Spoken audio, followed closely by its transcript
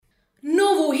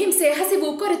ಹಿಂಸೆ ಹಸಿವು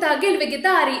ಕೊರೆತ ಗೆಲುವಿಗೆ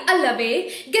ದಾರಿ ಅಲ್ಲವೇ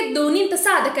ಗೆದ್ದು ನಿಂತ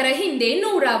ಸಾಧಕರ ಹಿಂದೆ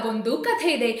 101 ಕಥೆ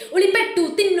ಇದೆ ಉಳಿಪೆಟ್ಟು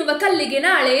ತಿನ್ನುವ ಕಲ್ಲಿಗೆ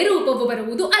ನಾಳೆ ರೂಪವು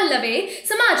ಬರುವುದು ಅಲ್ಲವೇ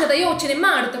ಸಮಾಜದ ಯೋಚನೆ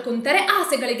ಮಾಡುತ್ತ ಕುಂತರೆ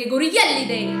ಆಸೆಗಳಿಗೆ ಗುರಿ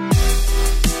ಎಲ್ಲಿದೆ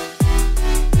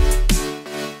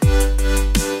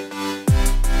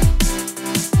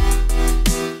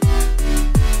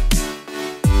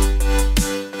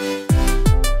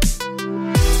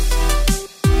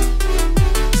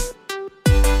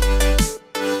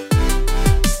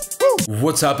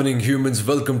What's happening, humans?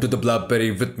 Welcome to the Blackberry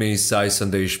with me, Sai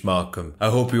Sandesh Markham. I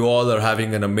hope you all are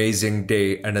having an amazing day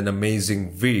and an amazing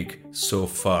week so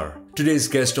far. Today's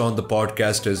guest on the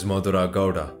podcast is Madhura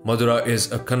Gowda. Madhura is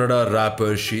a Kannada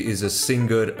rapper. She is a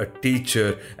singer, a teacher,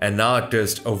 an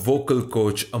artist, a vocal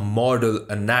coach, a model,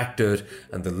 an actor,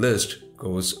 and the list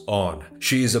goes on.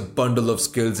 She is a bundle of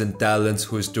skills and talents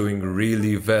who is doing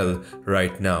really well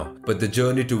right now. But the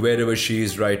journey to wherever she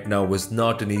is right now was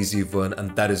not an easy one,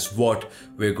 and that is what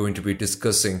we're going to be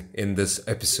discussing in this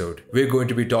episode. We're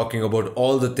going to be talking about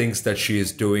all the things that she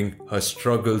is doing, her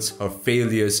struggles, her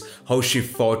failures, how she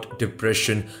fought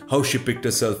depression, how she picked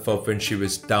herself up when she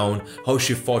was down, how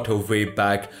she fought her way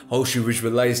back, how she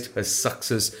visualized her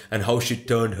success, and how she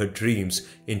turned her dreams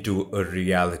into a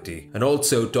reality. And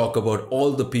also talk about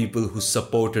all the people who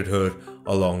supported her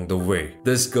along the way.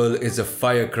 This girl is a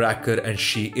firecracker and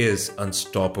she is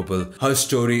unstoppable. Her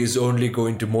story is only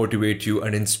going to motivate you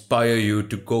and inspire you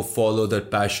to go follow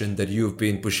that passion that you've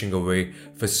been pushing away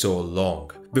for so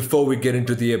long. Before we get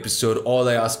into the episode, all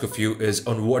I ask of you is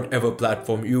on whatever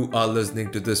platform you are listening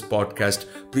to this podcast,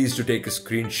 please to take a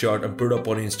screenshot and put up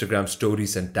on Instagram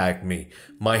stories and tag me.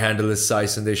 My handle is Sai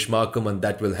Sandesh Markham and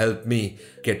that will help me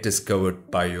get discovered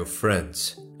by your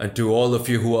friends. And to all of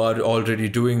you who are already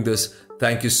doing this,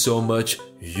 thank you so much.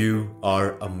 You are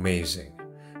amazing.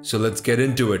 So let's get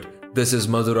into it. This is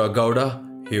Madhura Gowda.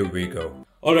 Here we go.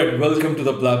 All right, welcome to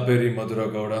the Blackberry, Madhura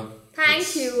Gowda.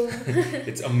 Thank you.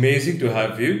 It's amazing to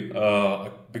have you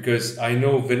because I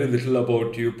know very little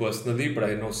about you personally, but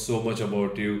I know so much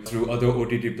about you through other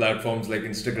OTT platforms like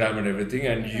Instagram and everything.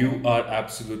 And you are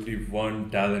absolutely one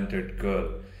talented girl.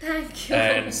 Thank you.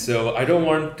 And so I don't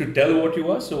want to tell what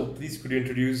you are, so please could you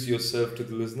introduce yourself to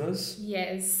the listeners?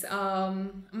 Yes.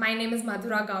 My name is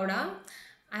Madhura Gowda.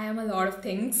 I am a lot of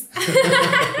things.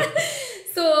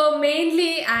 So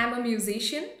mainly I am a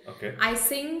musician. Okay. I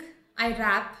sing, I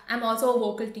rap. I'm also a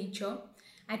vocal teacher.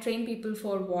 I train people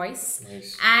for voice.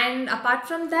 Nice. And apart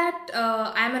from that,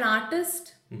 I'm an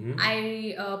artist. Mm-hmm. I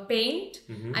paint.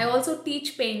 Mm-hmm. I also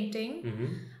teach painting.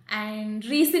 Mm-hmm. And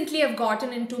recently I've gotten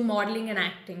into modeling and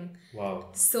acting. Wow.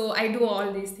 So I do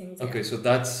all these things. Okay, so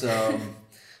that's...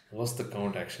 what's the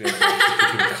count actually?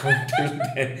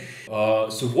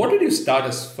 So what did you start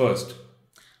as first?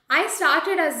 I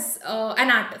started as an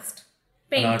artist.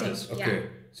 Painting. An artist, okay. Yeah.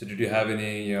 So did you have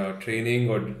any training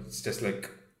or it's just like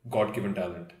God-given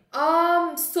talent?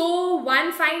 So one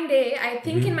fine day, I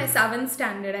think in my 7th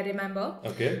standard, I remember.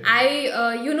 Okay.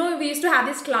 We used to have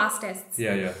these class tests.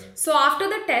 Yeah. So after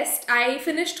the test, I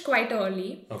finished quite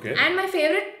early. Okay. And my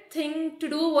favorite thing to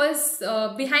do was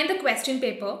behind the question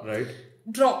paper. Right.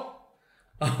 Draw.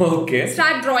 Okay.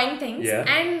 Start drawing things.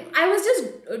 Yeah. And I was just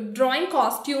drawing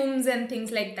costumes and things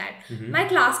like that. Mm-hmm. My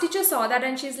class teacher saw that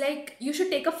and she's like, you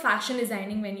should take up fashion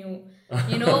designing when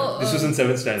This was in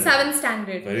 7th standard. 7th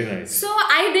standard. Very nice. So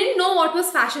I didn't know what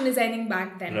was fashion designing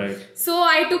back then. Right. So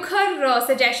I took her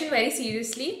suggestion very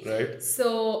seriously. Right. So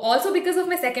also because of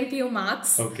my second PU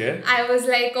marks. Okay. I was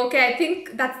like, okay, I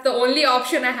think that's the only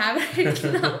option I have right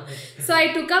now. So I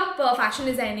took up fashion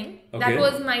designing. Okay. That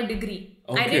was my degree.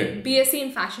 Okay. I did BSc in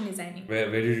fashion designing.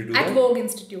 Where did you do that? At Vogue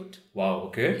Institute. Wow,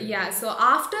 okay. Yeah, so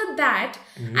after that,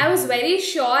 I was very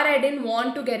sure I didn't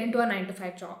want to get into a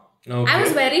 9-to-5 job. Okay. I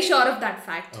was very sure of that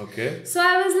fact. Okay. So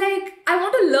I was like, I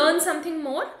want to learn something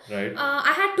more. Right.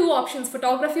 I had 2 options,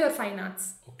 photography or fine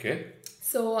arts. Okay.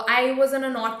 So I was on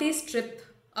a Northeast trip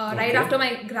right after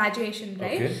my graduation,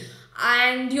 right? Okay.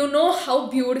 And you know how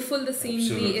beautiful the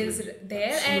scenery is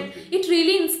there. Absolutely. And it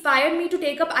really inspired me to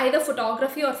take up either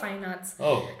photography or fine arts.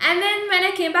 Oh. And then when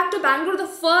I came back to Bangalore,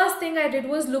 the first thing I did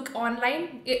was look online.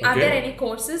 Are there any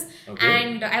courses? Okay.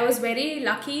 And I was very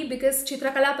lucky because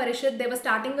Chitrakala Parishad, they were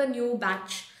starting a new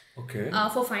batch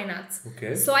for fine arts.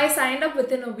 Okay. So I signed up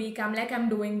within a week. I'm like, I'm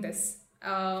doing this.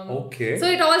 Okay. So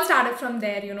it all started from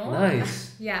there,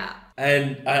 Nice. Yeah.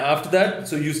 And after that,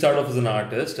 so you start off as an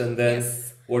artist and then... Yes.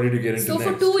 What did you get into next?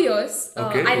 So for 2 years,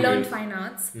 I learned fine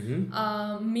arts.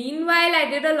 Mm-hmm. Meanwhile, I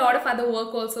did a lot of other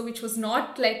work also, which was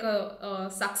not like a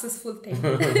successful thing.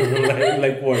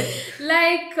 like what?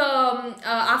 Like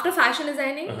after fashion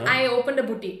designing, I opened a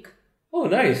boutique. Oh,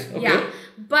 nice. Okay. Yeah,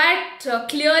 but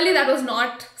clearly that was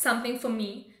not something for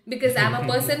me. Because I'm a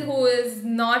person who is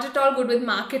not at all good with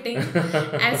marketing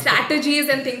and strategies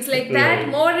and things like that. Right.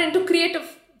 More into creative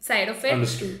side of it.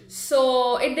 Understood.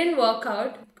 So it didn't work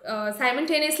out.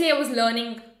 Simultaneously, I was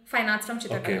learning fine arts from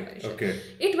Chitrakala Parishad. Okay.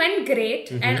 It went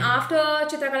great, and after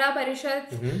Chitrakala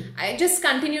Parishad, I just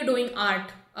continued doing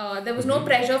art. There was no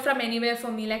pressure from anywhere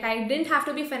for me. Like, I didn't have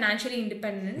to be financially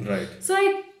independent. Right. So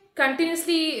I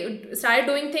continuously started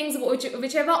doing things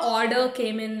whichever order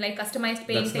came in, like customized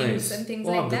paintings and things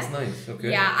like that. That's nice.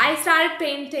 Okay. Yeah, I started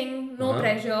painting, no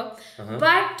pressure.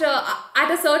 But at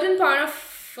a certain point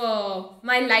of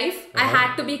my life, I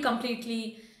had to be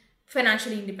completely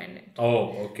financially independent.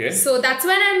 Oh, okay. So that's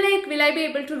when I'm like, will I be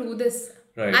able to do this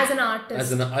as an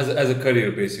artist? As a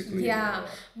career, basically. Yeah.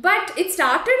 But it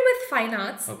started with fine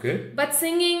arts. Okay. But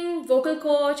singing, vocal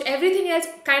coach, everything else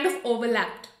kind of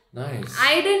overlapped. Nice.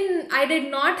 I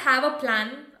did not have a plan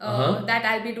that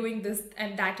I'll be doing this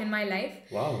and that in my life.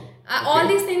 Wow. All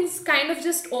these things kind of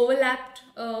just overlapped.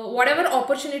 Whatever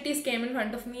opportunities came in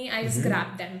front of me, I just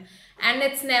grabbed them. And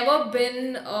it's never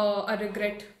been a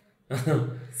regret.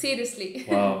 Seriously.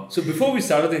 Wow. So before we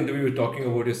started the interview, we were talking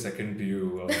about your second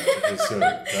view result,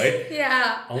 right?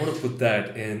 Yeah. I want to put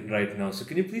that in right now. So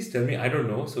can you please tell me? I don't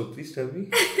know. So please tell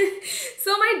me.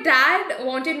 So my dad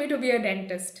wanted me to be a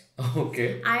dentist.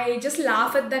 Okay. I just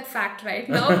laugh at that fact right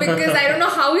now because I don't know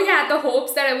how he had the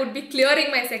hopes that I would be clearing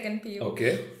my second PU.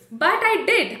 Okay. But I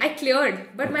did. I cleared.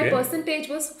 But my Okay. percentage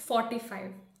was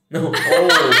 45. No.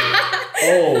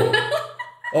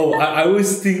 Oh, I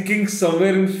was thinking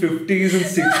somewhere in 50s and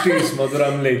 60s,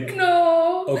 Madhura. I'm like,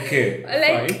 No. okay,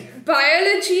 Like fine.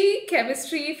 biology,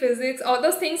 chemistry, physics, all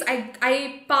those things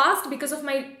I passed because of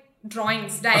my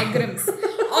drawings, diagrams.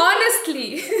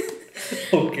 Honestly.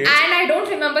 Okay. And I don't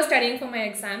remember studying for my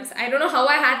exams. I don't know how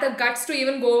I had the guts to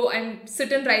even go and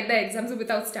sit and write the exams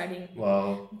without studying.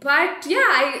 Wow. But yeah,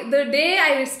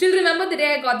 I still remember the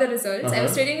day I got the results. I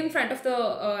was sitting in front of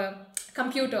the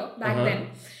computer back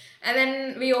then. And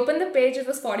then we opened the page, it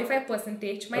was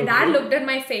 45%. My dad looked at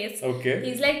my face. Okay.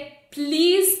 He's like,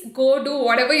 please go do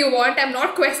whatever you want. I'm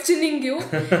not questioning you.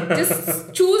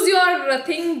 Just choose your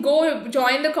thing, go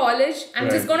join the college. I'm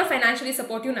just going to financially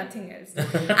support you, nothing else.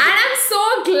 And I'm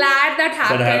so glad that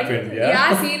happened. That happened, yeah?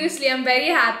 Yeah, seriously, I'm very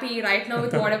happy right now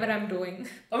with whatever I'm doing.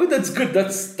 I mean, that's good.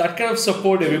 That kind of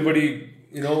support everybody,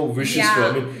 wishes for.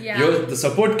 I mean, the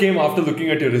support came after looking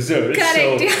at your results.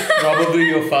 Correct. So probably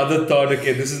your father thought,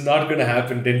 okay, this is not going to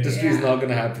happen. Dentistry is not going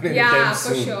to happen anytime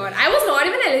for soon. sure. I was not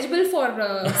even eligible for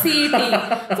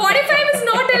CET. 45 is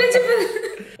not eligible.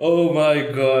 Oh my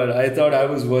God. I thought I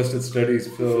was worst at studies.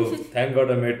 So thank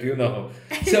God I met you now.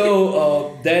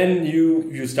 So then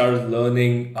you started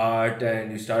learning art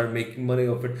and you started making money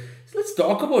of it. So let's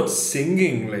talk about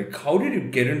singing. Like, how did you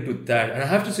get into that? And I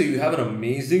have to say, you have an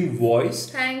amazing voice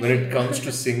Thank when you. it comes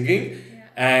to singing.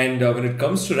 And when it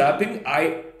comes to rapping,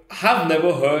 I have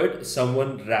never heard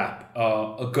someone rap,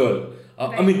 a girl.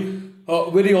 I mean,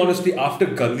 very honestly, after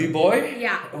Gully Boy,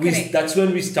 correct. that's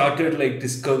when we started like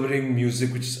discovering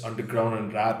music which is underground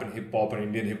and rap and hip hop and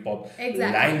Indian hip hop,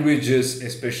 languages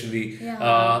especially,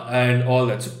 and all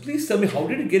that. So please tell me, how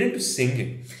did you get into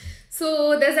singing?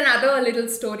 So there's another little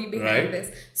story behind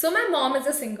this. So my mom is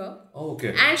a singer. Oh,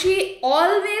 okay. And she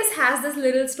always has this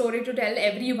little story to tell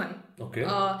everyone. Okay.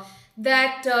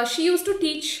 That she used to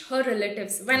teach her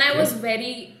relatives when I was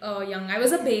very young. I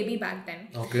was a baby back then.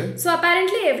 Okay. So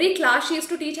apparently every class she used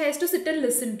to teach, I used to sit and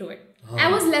listen to it.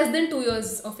 I was less than 2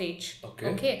 years of age.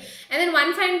 Okay. And then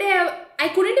one fine day, I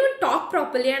couldn't even talk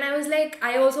properly and I was like,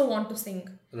 I also want to sing.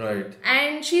 Right.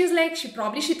 And she's like, she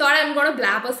thought I'm going to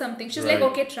blab or something. She's like,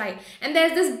 okay, try. And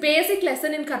there's this basic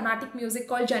lesson in Carnatic music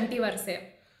called Janti Varse.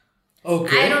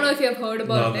 Okay. I don't know if you've heard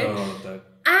about it. No, not that.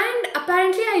 And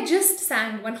apparently I just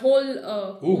sang one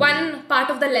whole, one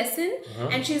part of the lesson.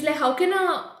 And she's like, how can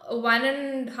a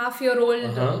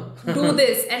 1.5-year-old do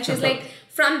this? And she's like,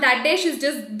 from that day, she's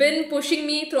just been pushing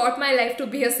me throughout my life to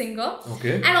be a singer.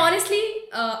 Okay. And honestly,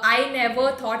 I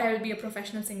never thought I would be a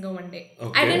professional singer one day.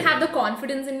 Okay. I didn't have the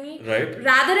confidence in me. Right.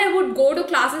 Rather, I would go to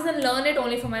classes and learn it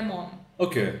only for my mom.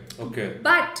 Okay.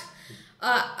 But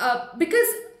because,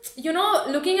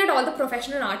 looking at all the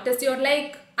professional artists, you're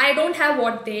like, I don't have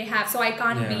what they have, so I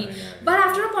can't be. But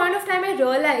after a point of time, I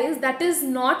realized that is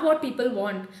not what people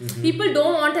want. People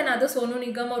don't want another Sonu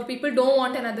Nigam or people don't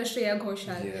want another Shreya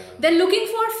Ghoshal. Yeah. They're looking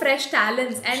for fresh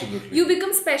talents and you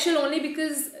become special only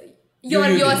because you're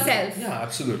yourself. Yeah,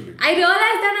 absolutely. I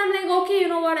realized that I'm like, okay, you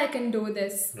know what, I can do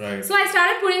this. Right. So I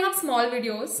started putting up small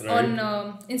videos on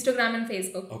Instagram and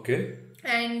Facebook. Okay.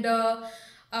 And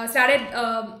started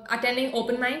attending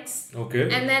open mics. Okay.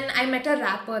 And then I met a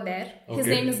rapper there. His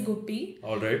Okay. name is Guppy.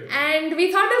 All right. And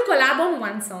we thought we'll collab on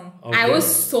one song. Okay. I was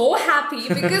so happy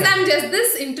because I'm just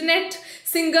this internet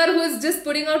singer who's just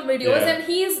putting out videos, Yeah. and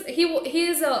he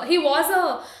was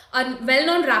a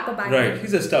well-known rapper back then. Right.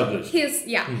 He's established.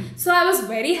 So I was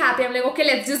very happy. I'm like, okay,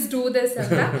 let's just do this.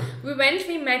 We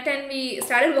met, and we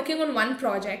started working on one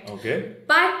project. Okay.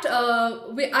 But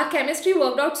our chemistry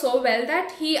worked out so well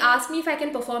that he asked me if I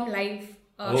can perform live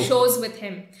shows with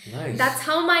him. Nice. That's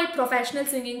how my professional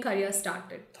singing career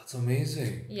started. That's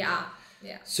amazing. Yeah.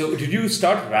 So did you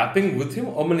start rapping with him?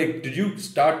 Or like, did you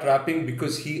start rapping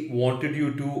because he wanted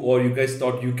you to, or you guys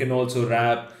thought you can also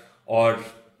rap, or...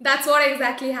 That's what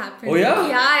exactly happened. Oh, yeah?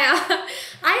 Yeah.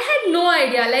 I had no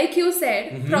idea. Like you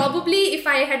said, probably if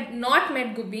I had not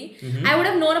met Gubby, I would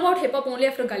have known about hip-hop only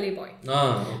after Gully Boy.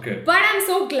 Ah, okay. But I'm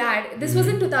so glad. This was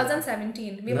in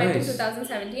 2017. We met in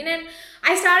 2017, and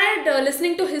I started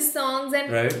listening to his songs,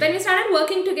 and when we started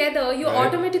working together, you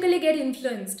automatically get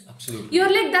influenced. Absolutely.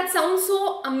 You're like, that sounds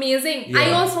so amazing. Yeah.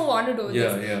 I also want to do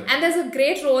this. Yeah. And there's a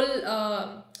great role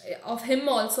of him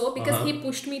also, because he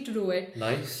pushed me to do it.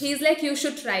 Nice. He's like, you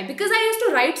should try, because I used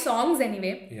to write songs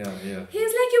anyway. Yeah.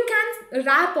 He's like, you can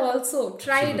rap also,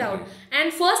 try it out.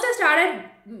 And first I started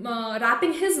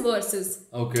rapping his verses,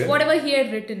 whatever he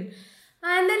had written.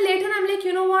 And then later I'm like,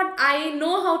 you know what, I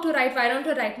know how to write, why don't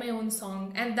I write my own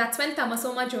song? And that's when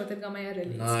Tamasoma Jyotirgamaya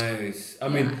released. Nice. I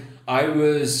mean, I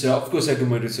was, of course I do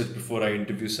my research before I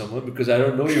interview someone, because I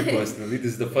don't know you personally.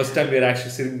 This is the first time we're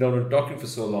actually sitting down and talking for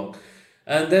so long.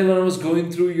 And then when I was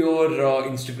going through your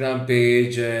Instagram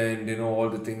page and all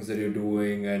the things that you're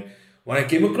doing, and when I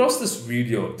came across this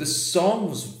video, this song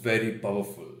was very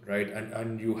powerful, right?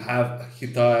 And you have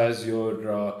Hita as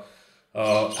your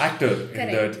actor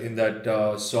in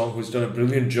that song, who's done a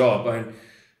brilliant job. And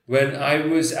when I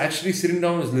was actually sitting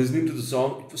down and was listening to the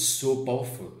song, it was so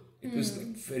powerful. It was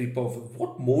like very powerful.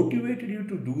 What motivated you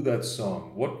to do that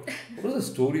song? What was the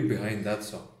story behind that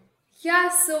song? Yeah,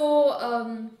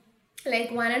 so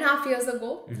like 1.5 years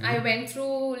ago, I went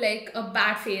through like a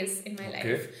bad phase in my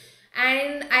life.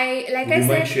 And Would you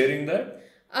mind sharing that?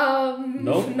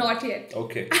 No? Not yet.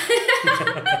 Okay.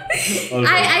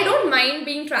 I don't mind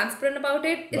being transparent about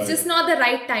it. It's just not the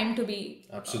right time to be.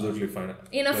 Absolutely fine.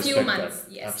 In a few months.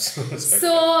 That. Yes. Absolutely.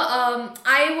 So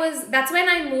that's when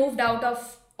I moved out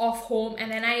of home,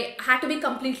 and then I had to be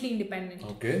completely independent.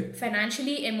 Okay.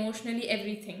 Financially, emotionally,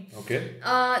 everything. Okay.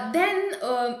 Then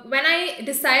when I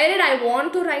decided I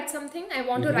want to write something, I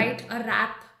want to write a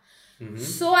rap.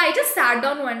 So I just sat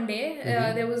down one day.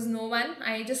 There was no one.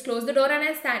 I just closed the door and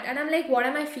I sat, and I'm like, what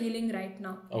am I feeling right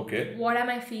now? Okay. What am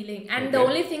I feeling? And the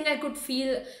only thing I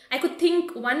could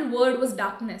think one word was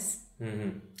darkness.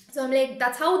 So I'm like,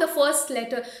 that's how the first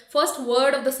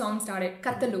word of the song started,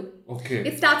 Kattalu. Okay.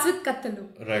 It starts with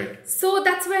Kattalu. Right. So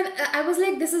that's when I was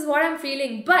like, this is what I'm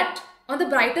feeling. But on the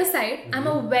brighter side, I'm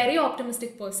a very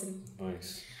optimistic person.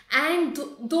 Nice. And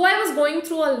though I was going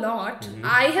through a lot,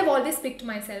 I have always picked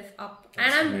myself up.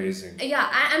 That's and amazing. Yeah,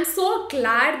 I'm so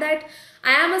glad that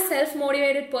I am a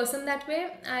self-motivated person that way.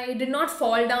 I did not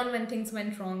fall down when things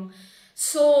went wrong.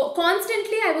 So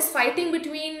constantly I was fighting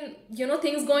between,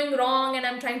 things going wrong, and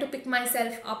I'm trying to pick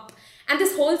myself up. And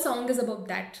this whole song is about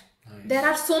that. Nice. There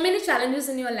are so many challenges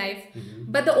in your life,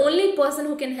 but the only person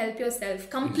who can help yourself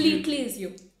completely is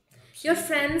you. Your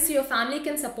friends, your family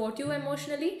can support you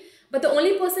emotionally, but the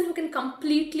only person who can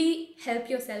completely help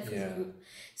yourself is you.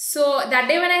 So that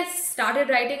day when I started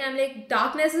writing, I'm like,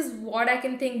 darkness is what I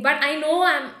can think, but I know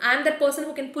I'm that person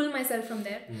who can pull myself from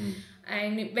there.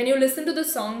 And when you listen to the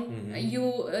song,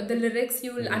 the lyrics,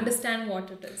 you will understand what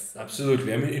it is.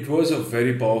 Absolutely. I mean, it was a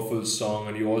very powerful song,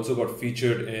 and you also got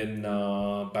featured in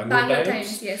Bangalore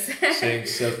Times. Yes. Saying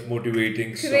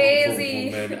self-motivating song for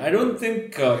women. I don't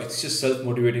think it's just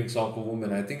self-motivating song for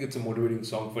women. I think it's a motivating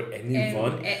song for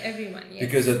anyone. Everyone, yes.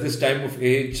 Because at this time of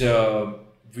age,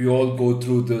 we all go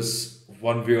through this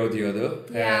one way or the other.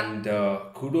 Yeah. And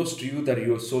kudos to you that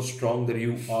you're so strong that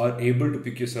you are able to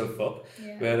pick yourself up.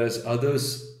 Yeah. Whereas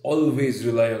others always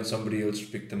rely on somebody else to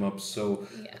pick them up. So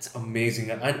it's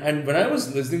amazing. And when I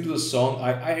was listening to the song,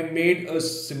 I made a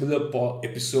similar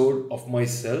episode of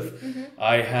myself.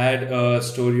 I had a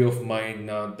story of mine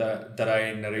that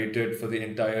I narrated for the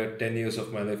entire 10 years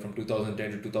of my life, from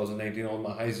 2010 to 2019, all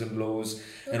my highs and lows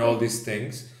and all these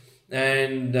things.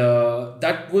 And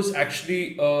that was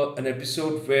actually an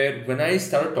episode where when I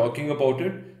started talking about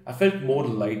it, I felt more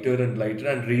lighter and lighter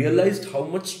and realized how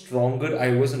much stronger I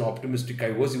was and optimistic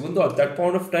I was, even though at that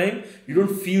point of time, you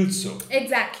don't feel so.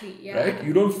 Exactly, yeah. Right?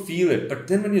 You don't feel it. But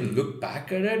then when you look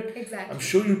back at it, Exactly. I'm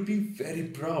sure you'll be very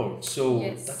proud. So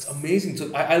Yes. that's amazing.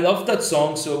 So I love that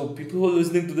song. So people who are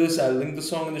listening to this, I'll link the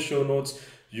song in the show notes.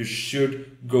 You should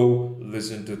go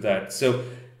listen to that. So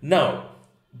now,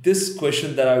 this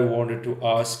question that I wanted to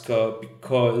ask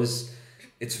because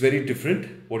it's very different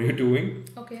what you're doing.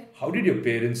 Okay. How did your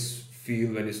parents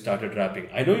feel when you started rapping?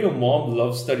 I know your mom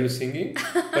loves that you're singing,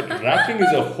 but rapping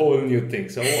is a whole new thing.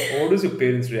 So what was your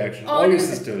parents' reaction? Or your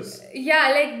sisters?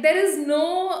 Yeah, like there is no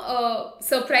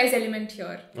surprise element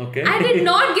here. Okay. I did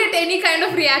not get any kind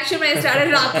of reaction when I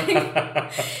started rapping.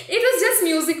 It was just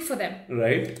music for them.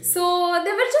 Right. So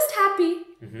they were just happy.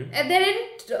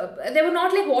 They were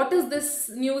not like, what is this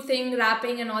new thing,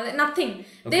 rapping and all that. Nothing.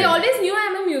 They Okay. always knew I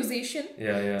am a musician.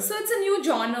 Yeah. So it's a new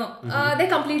genre. They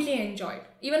completely enjoyed.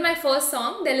 Even my first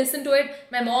song, they listened to it.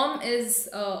 My mom is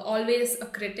always a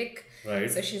critic. Right.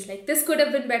 So she's like, this could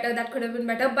have been better, that could have been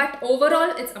better. But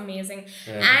overall, it's amazing.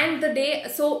 Yeah.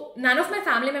 And so none of my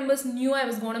family members knew I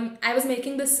was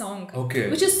making this song. Okay.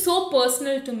 Which is so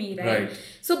personal to me, right? Right.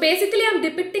 So basically, I'm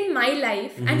depicting my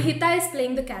life and Hita is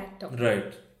playing the character.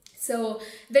 Right. So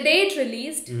the day it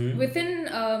released, within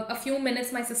a few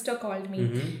minutes, my sister called me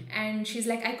and she's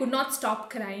like, I could not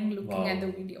stop crying looking at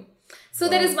the video. So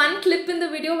there is one clip in the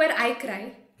video where I cry.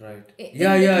 Right. In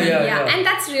Yeah. between, and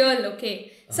that's real, okay.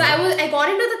 So I got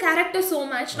into the character so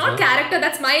much. Not character,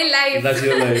 that's my life. That's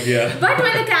your life, yeah. But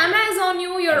when the camera is on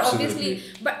you, you're Absolutely. obviously...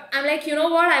 But I'm like, you know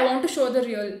what? I want to show the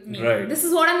real me. Right. This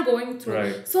is what I'm going through.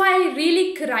 Right. So I really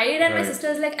cried and my Right.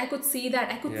 sister's like, I could see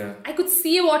that. Yeah. I could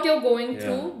see what you're going Yeah.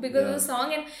 through because of Yeah. the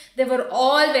song, and they were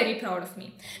all very proud of me.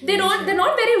 They're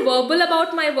not very verbal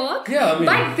about my work. Yeah, I mean,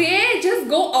 but they just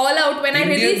go all out when I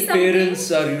release Indian something.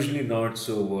 parents are usually not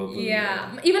so verbal.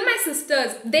 Yeah, even my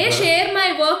sisters, they share my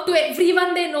work to everyone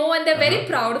they know and they're very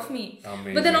proud of me.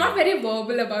 Amazing. But they're not very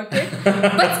verbal about it.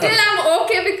 But still, I'm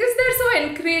okay because they're so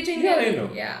encouraging. Yeah, and, I know.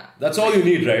 Yeah. That's all you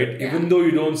need, right? Yeah. Even though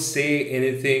you don't say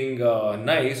anything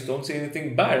nice, don't say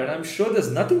anything bad. And I'm sure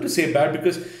there's nothing to say bad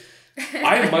because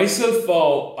I myself,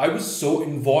 I was so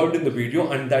involved in the video,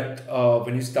 and that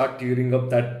when you start tearing up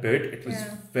that bit, it was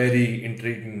very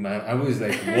intriguing, man. I was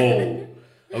like, whoa.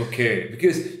 Okay,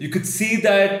 because you could see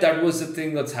that was the thing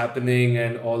that's happening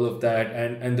and all of that,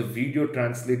 and the video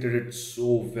translated it so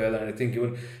well, and I think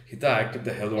even Hita acted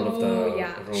the hell out of the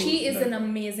role. She is Like, an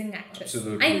amazing actress.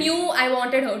 Absolutely. I knew I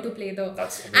wanted her to play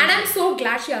That's and I'm so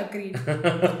glad she agreed.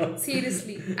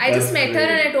 Seriously. I That's just met her great.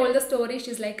 and I told the story.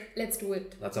 She's like, let's do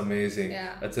it. That's amazing.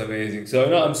 Yeah. That's amazing. So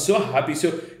I'm so happy. So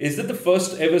is that the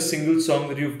first ever single song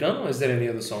that you've done, or is there any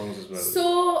other songs as well? So,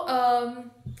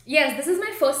 yes, this is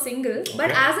my first single.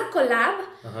 But as a collab,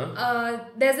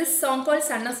 there's this song called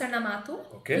Sanna Sanna Matu,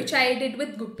 Okay. which I did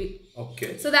with Guppi.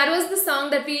 Okay. So that was the song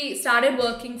that we started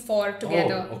working for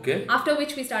together. Oh, okay. After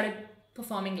which we started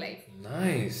performing live.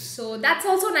 Nice. So that's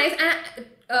also nice. And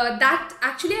that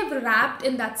actually I've rapped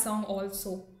in that song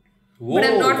also. Whoa. But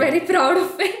I'm not very proud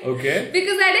of it. Okay.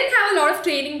 Because I didn't have a lot of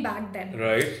training back then.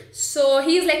 Right. So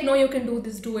he's like, no, you can do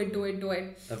this, do it. So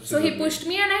he Absolutely. pushed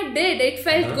me and I did. It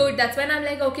felt good. That's when I'm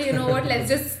like, okay, you know what? Let's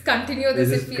just continue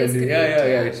this. It feels great.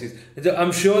 Yeah.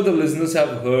 I'm sure the listeners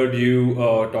have heard you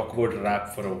talk about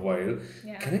rap for a while.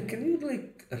 Yeah. Can you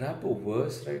like rap a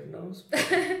verse right now?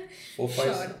 4, 5.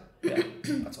 Sure. Yeah,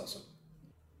 that's awesome.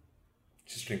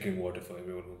 Just drinking water for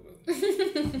everyone who.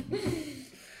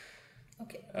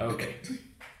 Okay.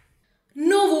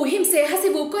 ನೋವು ಹಿಂಸೆ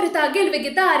ಹಸಿವು ಕೊರೆತ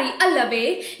ಗೆಲುವಿಗೆ ದಾರಿ ಅಲ್ಲವೇ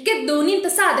ಗೆದ್ದು ನಿಂತ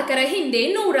ಸಾಧಕರ ಹಿಂದೆ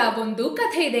 101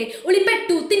 ಕಥೆ ಇದೆ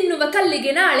ಉಳಿಪೆಟ್ಟು ತಿನ್ನುವ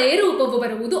ಕಲ್ಲಿಗೆ ನಾಳೆ ರೂಪವು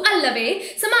ಬರುವುದು ಅಲ್ಲವೇ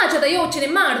ಸಮಾಜದ ಯೋಚನೆ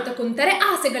ಮಾಡುತ್ತ ಕುಂತರೆ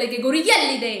ಆಸೆಗಳಿಗೆ ಗುರಿ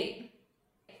ಎಲ್ಲಿದೆ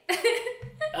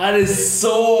That is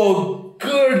so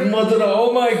good, Madhura. Oh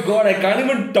my god, I can't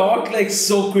even talk like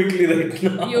so quickly right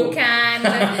now. You can.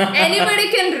 Anybody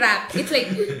can rap. It's like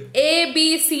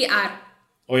ABCR.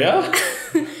 Oh yeah?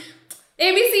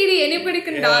 ABCD, anybody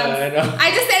can Yeah, dance. I know. I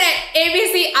just said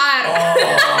ABCR.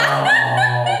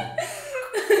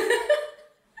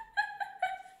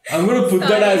 I'm gonna put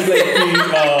that as like the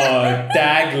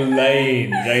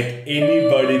tagline, right?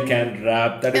 Anybody can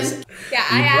rap. That is. Yeah,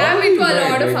 I am into a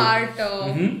lot of right? art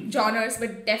genres,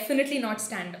 but definitely not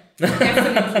stand-up.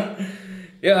 Definitely.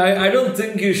 Yeah, I don't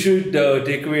think you should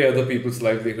take away other people's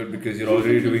livelihood because you're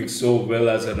already doing so well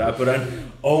as a rapper. And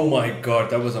oh my god,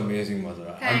 that was amazing,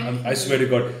 Madhura. I swear to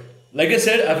God. Like I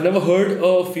said, I've never heard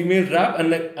a female rap, and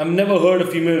like I've never heard a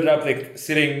female rap like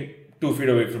sitting 2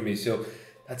 feet away from me. So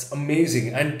that's amazing.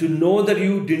 And to know that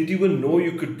you didn't even know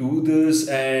you could do this,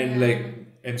 and like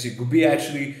MC Gubbi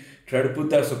actually try to put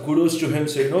that. So kudos to him.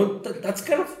 So that's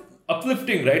kind of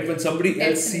uplifting, right? When somebody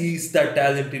else sees that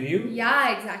talent in you.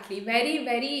 Yeah, exactly. Very,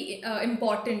 very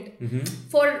important.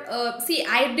 See,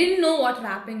 I didn't know what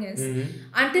rapping is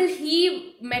until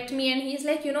he met me, and he's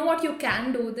like, you know what, you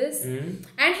can do this.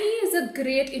 And he is a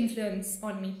great influence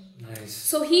on me. Nice.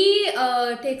 So he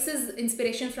takes his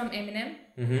inspiration from Eminem.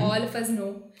 All of us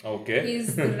know. Okay.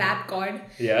 He's the rap god.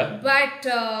 Yeah. But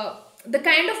the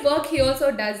kind of work he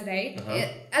also does, right?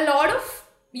 A lot of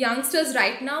youngsters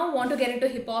right now want to get into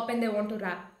hip hop and they want to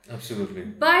rap. Absolutely.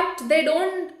 But they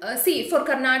don't see, for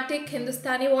Carnatic,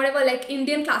 Hindustani, whatever, like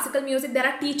Indian classical music, there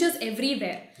are teachers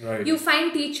everywhere. Right. You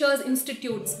find teachers,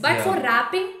 institutes. But for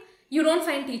rapping, you don't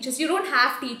find teachers. You don't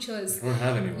have teachers. You don't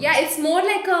have anyone. Yeah, it's more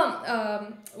like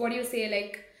a what do you say,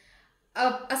 like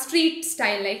a street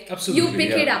style. Like Absolutely, you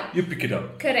pick it up. You pick it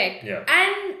up. Correct. Yeah.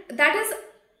 And that is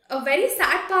a very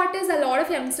sad part. Is a lot of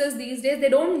youngsters these days, they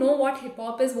don't know what hip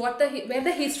hop is, where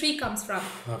the history comes from.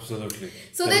 Absolutely.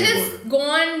 So they just go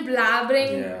on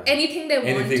blabbering anything they want.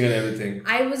 Anything and everything.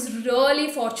 I was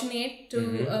really fortunate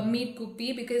to meet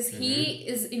Guppy because he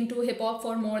is into hip hop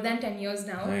for more than 10 years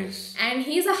now. Nice. And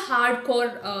he's a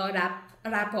hardcore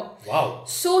rapper. Wow.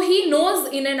 So he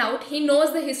knows in and out. He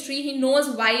knows the history. He knows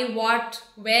why, what,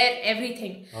 where,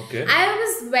 everything. Okay. I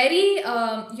was very,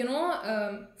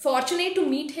 fortunate to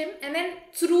meet him. And then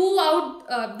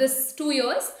throughout this 2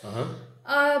 years,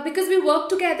 because we work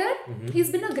together,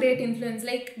 he's been a great influence.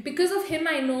 Like, because of him,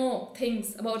 I know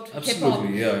things about hip hop.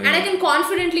 And I can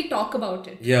confidently talk about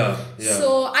it. Yeah.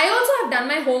 So I also have done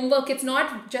my homework. It's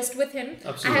not just with him.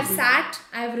 Absolutely. I have sat,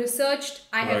 I have researched,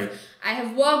 I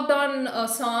have worked on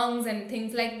songs and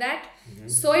things like that.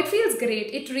 So it feels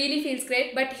great. It really feels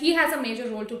great. But he has a major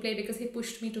role to play because he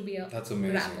pushed me to be a That's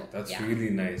amazing. rapper. That's really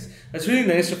nice. That's really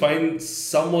nice to find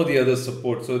some or the other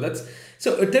support. So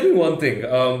tell me one thing.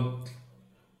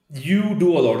 You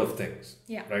do a lot of things,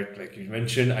 right? Like you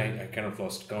mentioned, I kind of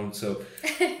lost count. So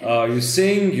you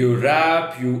sing, you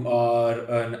rap, you are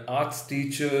an arts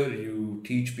teacher, you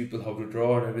teach people how to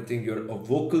draw and everything. You're a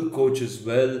vocal coach as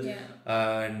well. Yeah.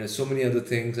 And so many other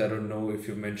things. I don't know if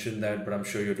you mentioned that, but I'm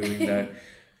sure you're doing that.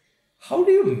 How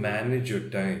do you manage your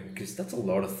time? Because that's a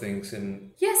lot of things.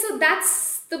 So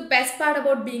that's the best part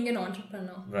about being an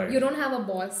entrepreneur. Right. You don't have a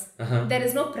boss. There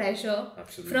is no pressure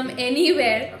from Absolutely.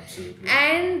 anywhere. Absolutely.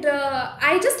 And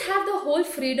I just have the whole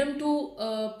freedom to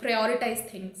prioritize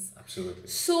things. Absolutely.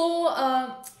 So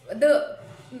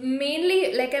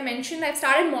mainly, like I mentioned, I've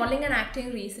started modeling and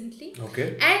acting recently.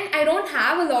 Okay. And I don't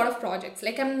have a lot of projects.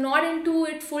 Like, I'm not into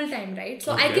it full time, right?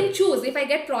 So I can choose. If I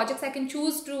get projects, I can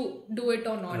choose to do it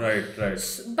or not. Right.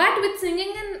 But with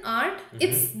singing and art,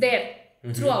 it's there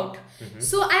throughout.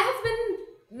 So I have been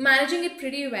managing it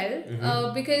pretty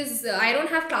well because I don't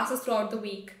have classes throughout the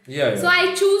week. So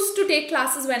I choose to take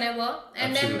classes whenever.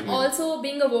 And then also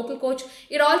being a vocal coach,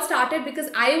 it all started because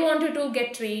I wanted to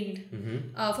get trained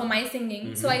for my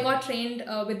singing. So I got trained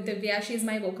with Divya. She's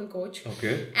my vocal coach.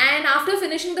 Okay. And after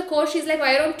finishing the course, she's like,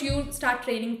 why don't you start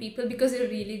training people because you're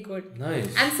really good.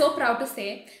 Nice. I'm so proud to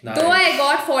say. Though I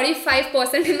got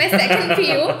 45% in my second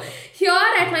PU, here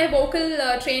at my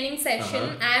vocal training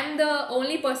session, I'm the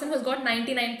only person who's got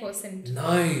 99%.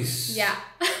 Nice. Yeah.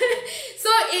 So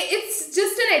it's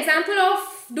just an example of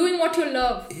doing what you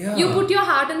love. Yeah. You put your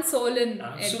heart and soul in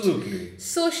Absolutely. it.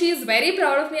 So she's very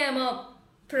proud of me. I'm a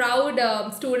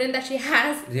proud student that she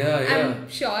has. I'm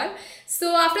sure.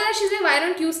 So after that, she's like, why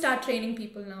don't you start training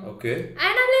people now? Okay. And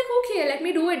I'm like, okay, let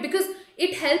me do it because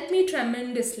it helped me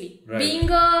tremendously. Right. Being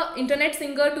a internet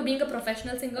singer to being a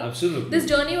professional singer. Absolutely. This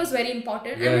journey was very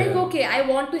important. I'm like, okay, I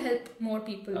want to help more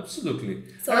people. Absolutely.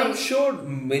 So and I'm sure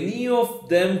many of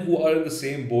them who are in the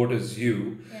same boat as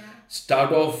you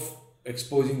start off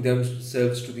exposing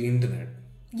themselves to the internet.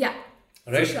 Yeah.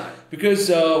 Right? For sure. Because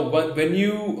when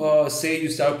you say you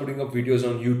start putting up videos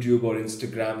on YouTube or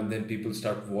Instagram and then people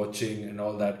start watching and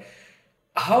all that,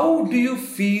 how do you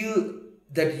feel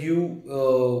that you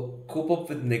cope up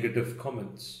with negative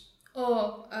comments?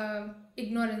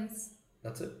 Ignorance.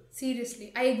 That's it?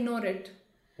 Seriously, I ignore it.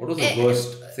 What was the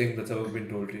worst thing that's ever been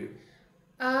told to you?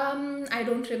 I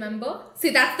don't remember.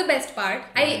 See, that's the best part.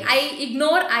 I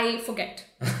ignore, I forget.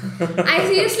 I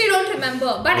seriously don't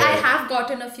remember. But I have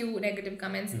gotten a few negative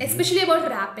comments, especially about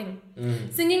rapping.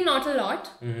 Singing, not a lot.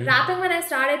 Rapping, when I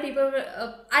started, people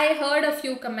I heard a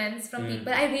few comments from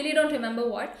people. I really don't remember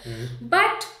what.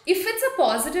 But if it's a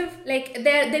positive, like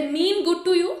they mean good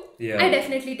to you, I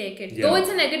definitely take it. Though it's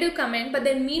a negative comment, but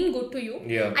they mean good to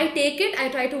you. I take it, I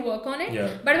try to work on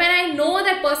it. But when I know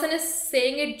that person is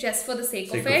saying it just for the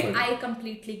sake of it, I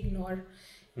completely ignore.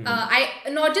 I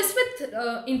not just with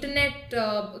internet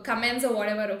comments or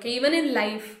whatever. Okay, even in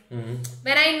life,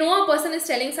 when I know a person is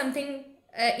telling something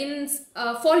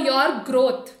for your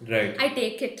growth, Right. I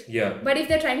take it. Yeah. But if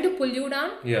they're trying to pull you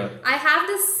down, I have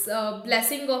this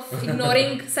blessing of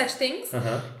ignoring such things,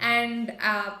 and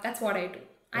that's what I do.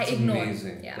 That's I ignore.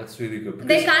 amazing. Yeah. That's really good.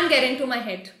 They can't get into my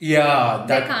head. Yeah,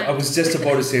 They that can't. I was just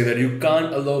about to say that you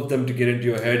can't allow them to get into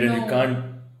your head, and you No. can't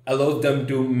allow them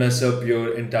to mess up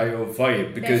your entire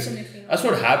vibe, because Definitely not. that's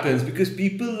what happens. Because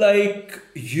people like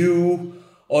you,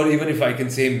 or even if I can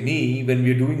say me, when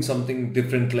we're doing something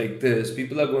different like this,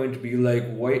 people are going to be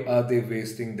like, why are they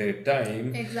wasting their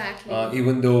time? Exactly.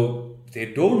 Even though they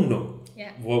don't know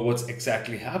Yeah. what's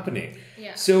exactly happening.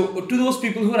 Yeah. So to those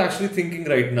people who are actually thinking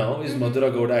right now, is Madhura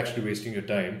Gowda actually wasting your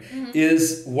time?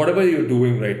 Is whatever you're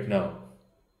doing right now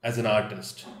as an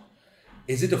artist,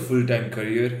 is it a full-time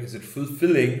career? Is it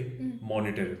fulfilling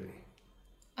monetarily?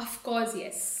 Of course,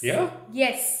 yes. Yeah?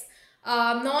 Yes.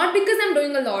 Not because I'm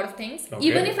doing a lot of things. Okay.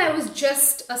 Even if I was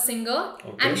just a singer,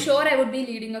 I'm sure I would be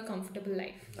leading a comfortable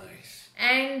life. Nice.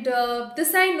 And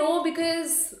this I know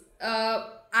because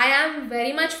I am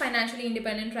very much financially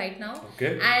independent right now.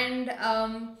 Okay. And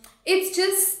it's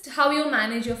just how you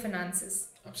manage your finances.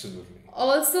 Absolutely.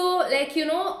 Also, like,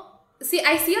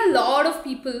 I see a lot of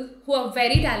people who are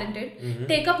very talented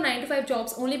take up 9 to 5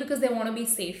 jobs only because they want to be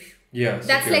safe. Yeah.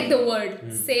 That's secure. like the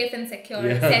word, safe and secure,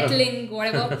 Yeah. settling,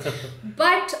 whatever.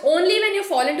 But only when you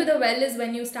fall into the well is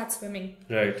when you start swimming.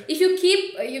 Right. If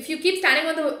you keep standing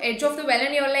on the edge of the well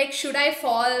and you're like, should I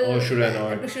fall? Or should I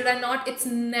not? Should I not? It's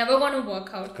never going to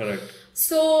work out. Correct.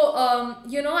 So,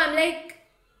 I'm like,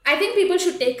 I think people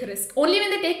should take risk. Only when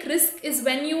they take risk is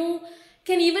when you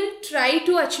can even try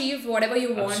to achieve whatever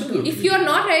you want Absolutely. to. If you're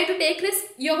not ready to take risk,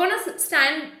 you're going to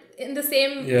stand in the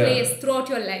same place throughout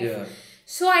your life. Yeah.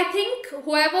 So I think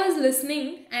whoever is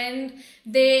listening and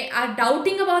they are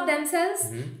doubting about themselves,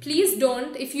 please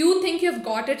don't. If you think you've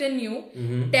got it in you,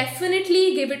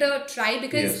 definitely give it a try,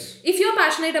 because if you're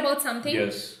passionate about something,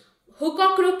 hook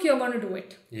or crook, you're going to do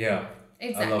it. Yeah.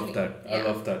 Exactly. I love that. Yeah. I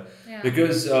love that. Yeah.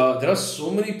 Because there are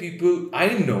so many people I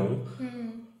know,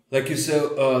 like you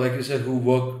said, who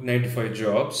work 9 to 5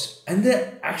 jobs, and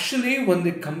they actually, when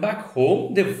they come back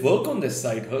home, they work on their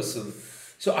side hustle.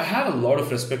 So I have a lot of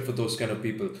respect for those kind of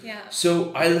people. Yeah.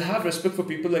 So I'll have respect for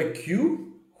people like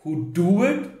you who do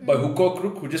it by hook or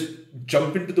crook, who just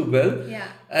jump into the well. Yeah.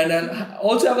 And I'll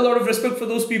also have a lot of respect for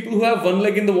those people who have one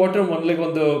leg in the water and one leg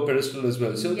on the pedestal as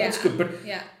well. So that's good. But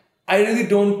I really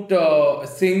don't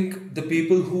think the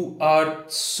people who are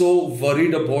so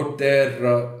worried about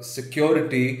their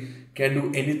security can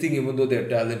do anything even though they're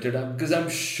talented, because I'm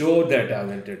sure they're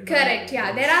talented. Correct.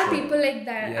 Yeah, there are people like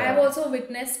that. Yeah. I've also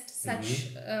witnessed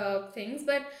such things,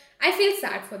 but I feel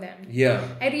sad for them. Yeah.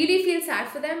 I really feel sad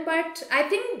for them, but I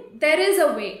think there is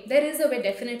a way. There is a way,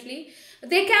 definitely.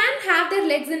 They can have their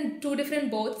legs in two different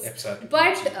boats. Exactly.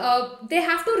 But they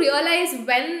have to realize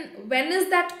when is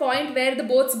that point where the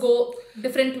boats go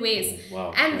different ways. Oh,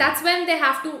 wow. And that's when they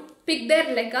have to pick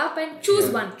their leg up and choose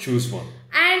one. Choose one.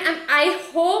 And I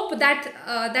hope that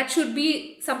that should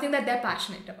be something that they're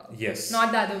passionate about. Yes.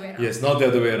 Not the other way around. Yes, not the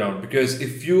other way around. Because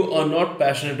if you are not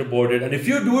passionate about it, and if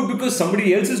you do it because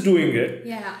somebody else is doing it,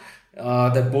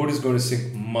 that boat is going to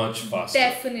sink much faster.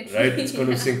 Definitely. Right? It's going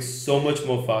to sink so much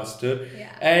more faster.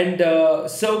 Yeah.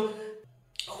 And so,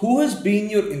 who has been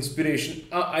your inspiration?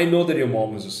 I know that your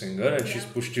mom is a singer and she's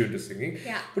pushed you into singing.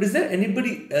 Yeah. But is there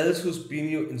anybody else who's been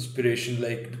your inspiration?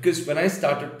 Like, because when I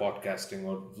started podcasting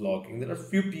or vlogging, there are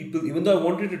few people, even though I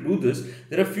wanted to do this,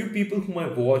 there are few people whom I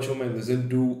watch, whom I listen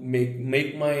to,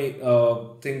 make my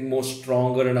thing more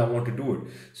stronger, and I want to do it.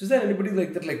 So is there anybody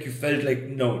like that, like you felt like,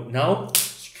 no, now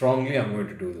strongly I'm going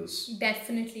to do this?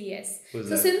 Definitely, yes. Who's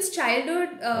So that? since childhood,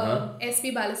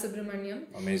 S.P. Balasubramaniam,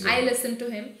 Amazing. I listen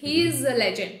to him. He is a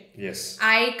legend. Yes.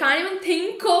 I can't even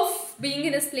think of being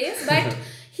in his place, but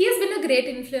he has been a great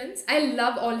influence. I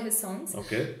love all his songs.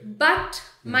 Okay. But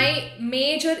my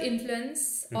major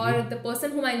influence, or the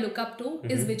person whom I look up to,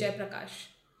 is Vijay Prakash.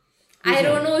 I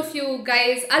don't know if you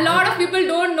guys, a lot of people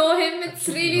don't know him. It's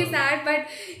really sad, but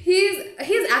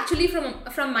he's actually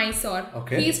from Mysore.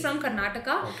 Okay. He's from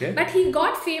Karnataka. Okay. But he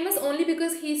got famous only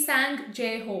because he sang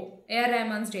Jai Ho, A.R.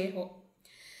 Rahman's Jai Ho.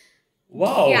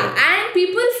 Wow. Yeah, and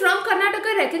people from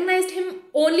Karnataka recognized him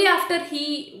only after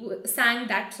he sang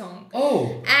that song.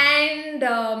 Oh. And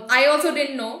I also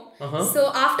didn't know.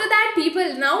 So after that,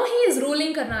 now he is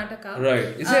ruling Karnataka. Right.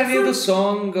 Is there any other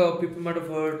song people might have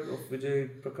heard of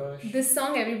Vijay Prakash? This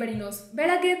song everybody knows.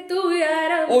 Belageddu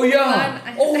yaram. Oh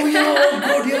yeah. Oh yeah. Oh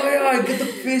god. Yeah. I get the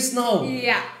face now.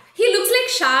 Yeah. He looks like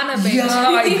Shan a bit.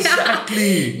 Yeah.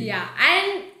 Exactly. Yeah.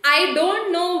 And I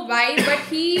don't know why, but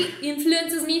he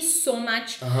influences me so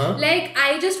much. Like,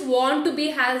 I just want to be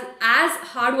as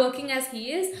hardworking as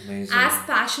he is, Amazing. as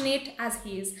passionate as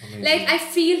he is. Amazing. Like, I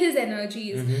feel his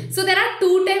energies. So there are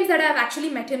 2 times that I've actually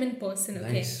met him in person.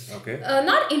 Okay, Nice. Okay.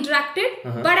 not interacted,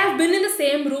 but I've been in the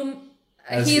same room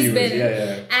As he's he was, been,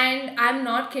 yeah. and I'm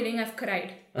not kidding. I've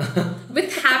cried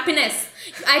with happiness.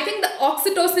 I think the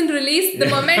oxytocin released the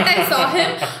moment I saw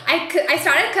him. I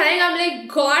started crying. I'm like,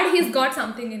 God, he's got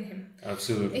something in him.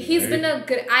 Absolutely. He's been a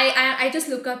great. I just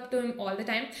look up to him all the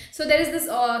time. So there is this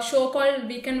show called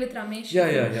Weekend with Ramesh. Yeah.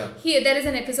 There is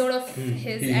an episode of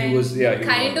his He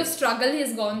kind was. of struggle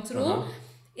he's gone through.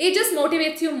 It just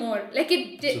motivates you more. Like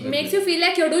it makes you feel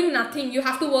like you're doing nothing. You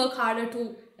have to work harder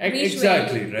to reach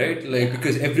Exactly, right? Like,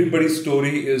 because everybody's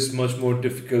story is much more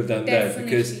difficult than that.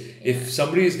 Because if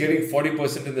somebody is getting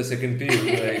 40% in the second period,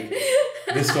 like,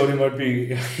 this story might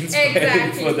be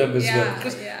inspiring for them as well.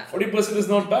 Because 40% is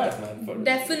not bad, man.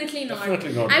 Definitely not. not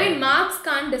I bad. mean, marks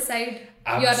can't decide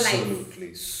your life.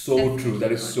 Absolutely. So true.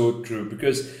 That is so true.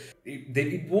 Because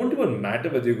it won't even matter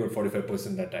whether you got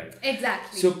 45% that time.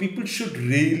 Exactly. So people should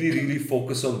really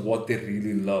focus on what they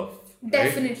really love. Right?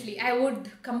 Definitely. I would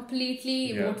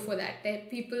completely vote for that.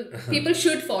 People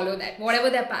should follow that, whatever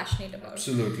they're passionate about.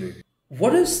 Absolutely.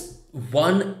 What is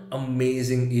one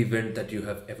amazing event that you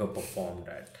have ever performed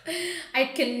at? I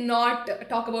cannot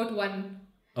talk about one.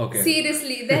 Okay.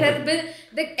 Seriously, there have been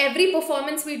every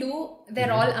performance we do,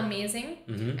 they're all amazing,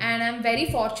 and I'm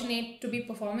very fortunate to be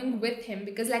performing with him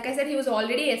because, like I said, he was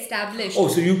already established. Oh,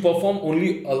 so you perform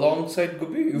only alongside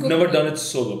Guppy? You've never done it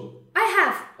solo? I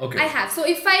have. Okay. I have. So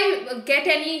if I get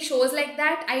any shows like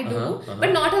that, I do,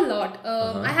 but not a lot.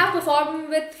 I have performed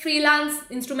with freelance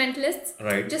instrumentalists,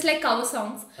 Right. just like cover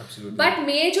songs. Absolutely. But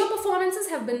major performances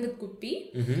have been with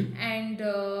Guppy, and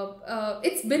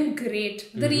it's been great.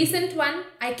 The recent one,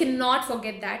 I cannot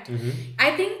forget that.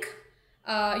 I think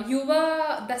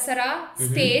Yuva Dasara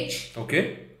stage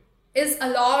is a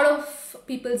lot of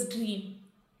people's dream.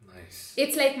 Nice.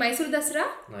 It's like Mysore Dasara.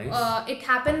 Nice. It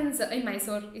happens in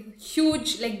Mysore. It's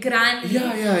huge, like grand.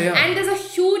 Yeah. And there's a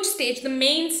huge stage, the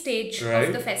main stage Right.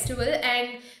 of the festival,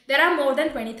 and there are more than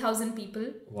 20,000 people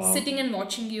sitting and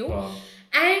watching you. Wow.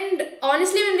 And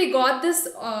honestly, when we got this,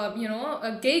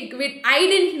 a gig, I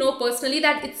didn't know personally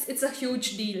that it's a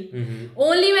huge deal.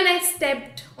 Only when I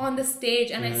stepped on the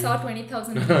stage and I saw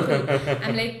 20,000 people,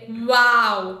 I'm like,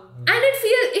 wow. And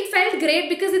it felt great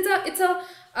because it's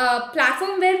a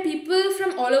platform where people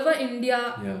from all over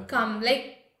India come. Like,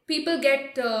 people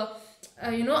get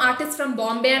artists from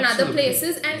Bombay and other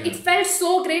places, and it felt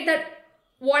so great that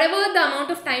whatever the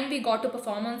amount of time we got to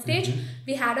perform on stage,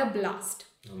 we had a blast.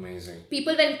 Amazing.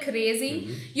 People went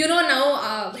crazy.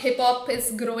 Now hip hop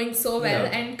is growing so well,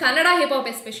 and Kannada hip hop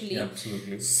especially. Yeah,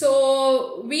 absolutely.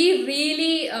 So we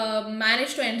really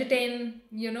managed to entertain,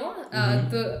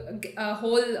 the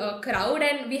whole crowd,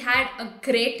 and we had a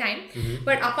great time.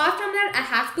 But apart from that, I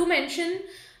have to mention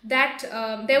that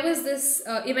there was this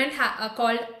event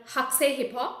called Hakse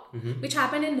Hip Hop, which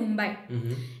happened in Mumbai.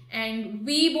 And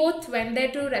we both went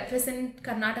there to represent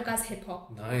Karnataka's hip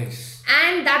hop. Nice.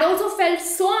 And that also felt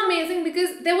so amazing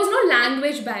because there was no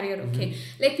language barrier, okay?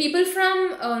 Like, people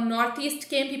from Northeast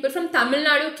came, people from Tamil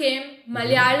Nadu came,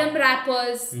 Malayalam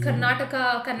rappers,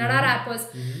 Kannada rappers.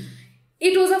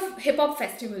 It was a hip hop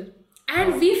festival.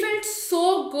 And we felt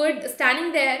so good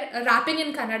standing there, rapping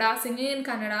in Kannada, singing in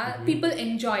Kannada. People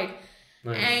enjoyed.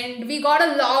 Nice. And we got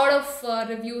a lot of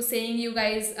reviews saying you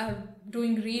guys are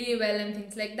doing really well and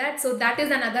things like that. So that is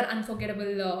another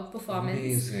unforgettable performance.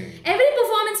 Amazing. Every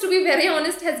performance, to be very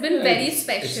honest, has been very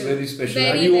special. It's very special. Very,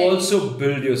 and you very also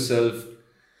build yourself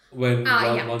when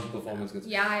one performance gets...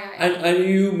 Yeah. And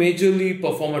you majorly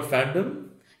perform at Fandom?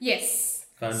 Yes.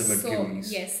 Fandom at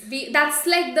Gillies. Yes. That's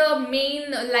like the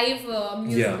main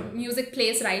live music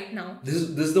place right now. This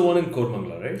is the one in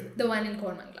Kormangla, right? The one in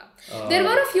Kormangla. There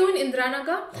were a few in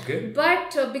Indranagar,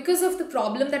 but because of the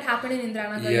problem that happened in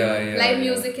Indranagar, live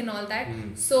music and all that,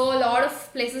 so a lot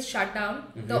of places shut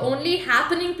down. The only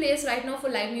happening place right now for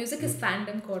live music is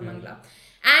Fandom Kormangla.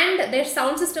 And their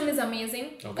sound system is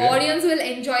amazing. Audience will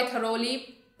enjoy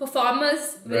thoroughly.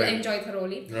 Performers will enjoy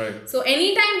thoroughly. Right. So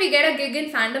anytime we get a gig in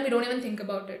Fandom, we don't even think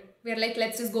about it. We're like,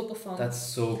 let's just go perform. That's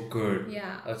so good.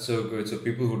 Yeah. That's so good. So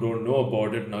people who don't know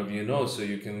about it, now you know. So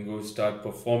you can go start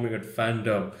performing at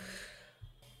Fandom.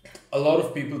 A lot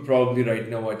of people probably right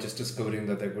now are just discovering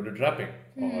that they're good at rapping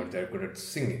or they're good at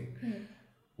singing.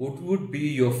 What would be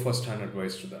your first-hand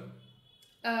advice to them?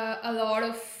 A lot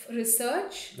of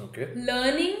research,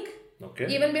 learning.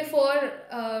 Even before,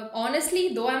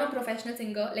 honestly, though I'm a professional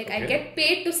singer, like I get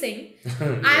paid to sing,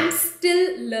 I'm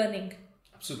still learning.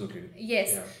 Absolutely.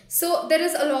 Yes. Yeah. So there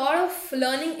is a lot of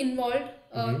learning involved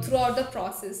throughout the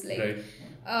process, like, Right.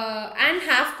 and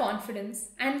have confidence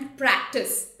and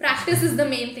practice. Practice is the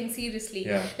main thing. Seriously,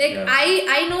 Yeah, like yeah.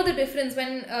 I know the difference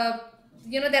when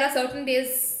there are certain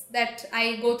days that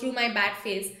I go through my bad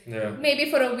phase, Yeah. maybe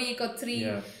for a week or three.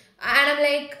 Yeah. And I'm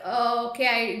like, okay,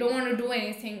 I don't want to do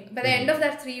anything. By the end of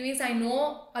that 3 weeks, I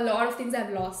know a lot of things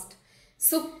I've lost.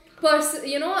 So,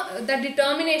 that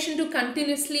determination to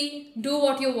continuously do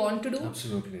what you want to do.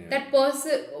 Absolutely. Yeah. That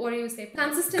what do you say?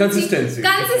 Consistency.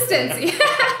 Consistency.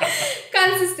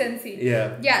 Consistency.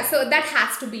 Yeah. Yeah. So that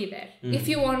has to be there. If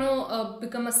you want to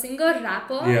become a singer,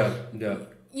 rapper. Yeah. Yeah.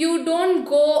 You don't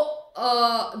go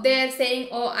there saying,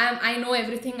 oh, I know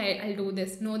everything, I'll do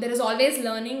this. No, there is always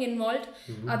learning involved.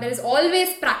 There is always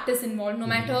practice involved, no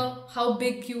matter how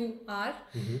big you are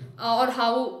or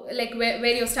how, like,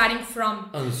 where you're starting from.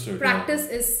 Understood. Practice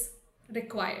is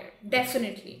required,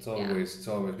 definitely. It's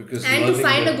always because and to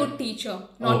find a good teacher,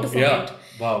 not to forget.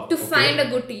 Yeah. Wow. To find a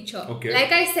good teacher. Okay.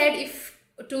 Like I said,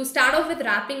 to start off with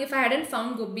rapping, if I hadn't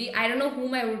found Gubbi, I don't know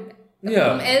whom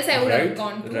else I would have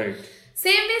gone to. Right.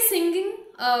 Same way singing,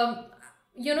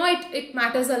 it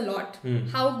matters a lot.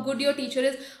 How good your teacher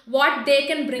is, what they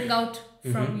can bring out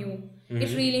from you.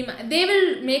 It really, they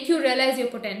will make you realize your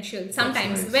potential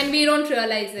sometimes when we don't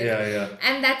realize it. Yeah.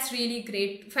 And that's really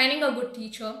great. Finding a good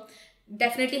teacher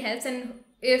definitely helps. And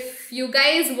if you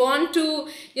guys want to,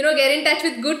 get in touch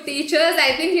with good teachers,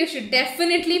 I think you should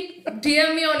definitely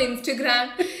DM me on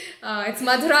Instagram. It's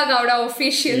Madhura Gowda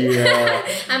official. Yeah.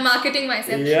 I'm marketing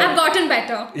myself. Yeah. I've gotten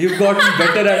better. You've gotten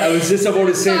better at. I was just about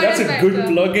to say that's a good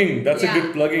better. plugging. That's a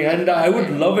good plugging, and I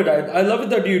would love it. I love it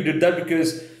that you did that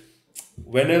because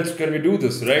when else can we do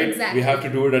this, right? Exactly. We have to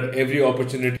do it at every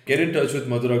opportunity. Get in touch with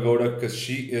Madhura Gowda because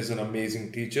she is an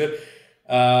amazing teacher.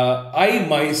 I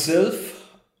myself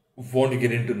want to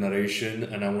get into narration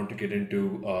and I want to get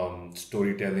into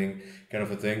storytelling kind of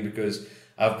a thing because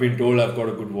I've been told I've got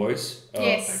a good voice.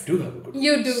 Yes. I do have a good voice.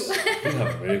 You do. I do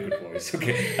have a very good voice.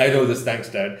 Okay, I know this. Thanks,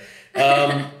 Dad.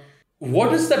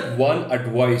 What is that one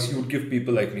advice you would give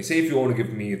people like me? Say if you want to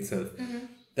give me itself,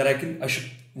 that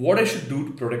what I should do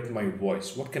to protect my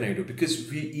voice. What can I do? Because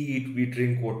we eat, we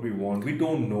drink what we want. We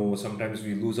don't know. Sometimes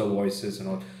we lose our voices and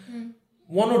all.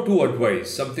 One or two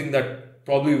advice, something that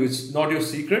probably is not your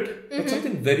secret, but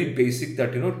something very basic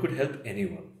that it could help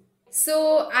anyone.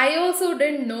 So I also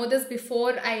didn't know this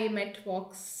before I met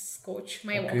Vox coach,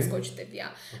 my Vox coach Divya.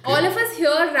 All of us hear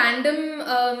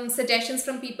random suggestions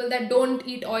from people that don't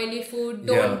eat oily food,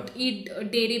 don't eat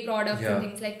dairy products and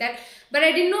things like that. But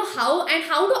I didn't know how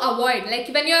to avoid. Like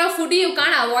when you're a foodie, you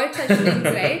can't avoid such things,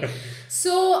 right?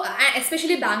 So,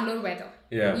 especially Bangalore weather.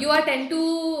 Yeah. You are tend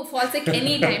to fall sick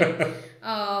anytime.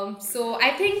 So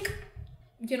I think,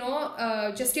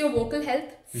 just your vocal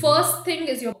health. First thing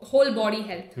is your whole body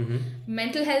health.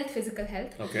 Mental health, physical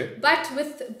health. Okay. But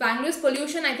with Bangalore's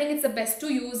pollution, I think it's the best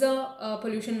to use a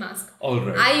pollution mask. All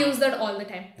right. I use that all the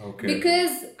time. Okay.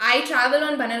 Because I travel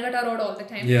on Bannerghatta Road all the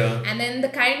time. Yeah. And then the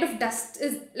kind of dust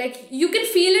is like, you can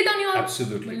feel it on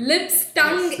your lips,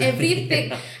 tongue,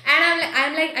 everything. And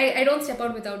I'm like, I don't step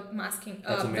out without masking.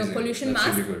 The pollution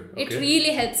mask. Really good. Okay. It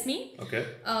really helps me. Okay.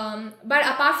 But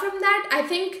apart from that, I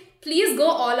think please go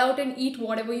all out and eat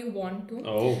whatever you want to.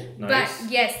 Oh, nice.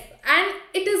 But yes, and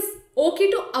it is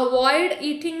okay to avoid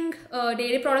eating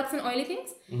dairy products and oily things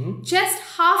just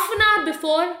half an hour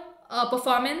before a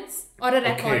performance or a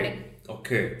recording.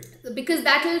 Okay. Because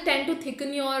that will tend to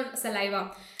thicken your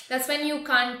saliva. That's when you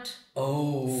can't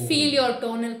feel your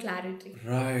tonal clarity.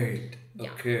 Right.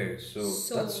 Yeah. Okay.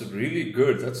 So that's really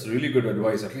good. That's really good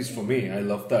advice, at least for me. I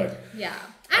love that. Yeah.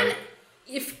 And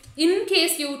if in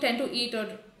case you tend to eat or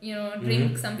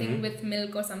drink something with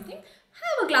milk or something,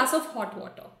 have a glass of hot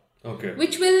water. Okay.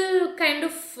 Which will kind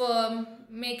of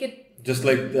make it... Just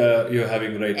like you're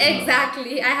having right now.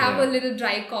 Exactly. I have a little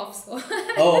dry cough. So.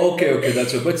 Oh, okay.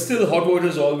 That's it. But still, hot water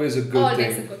is always a good thing.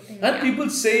 Always a good thing, And people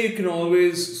say you can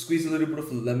always squeeze a little bit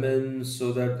of lemon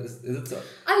so that... Is it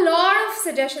a lot of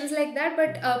suggestions like that,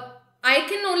 but... I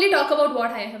can only talk about what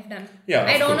I have done. Yeah,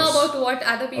 I don't know about what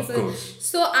other people... Of course.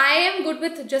 So I am good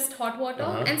with just hot water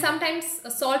and sometimes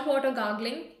salt water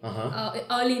gargling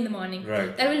early in the morning.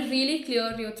 Right. That will really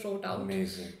clear your throat out.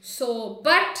 Amazing. So,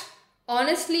 but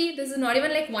honestly, this is not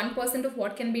even like 1% of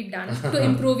what can be done to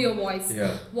improve your voice.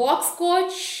 Yeah. Vox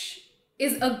Coach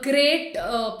is a great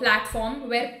platform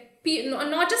where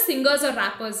not just singers or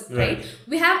rappers, right?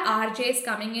 We have RJs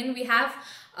coming in. We have...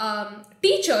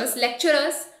 teachers,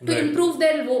 lecturers to improve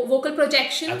their vocal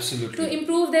projection, to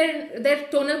improve their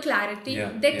tonal clarity.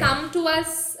 They come to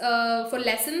us for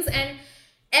lessons and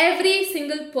every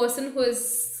single person who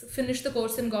has finished the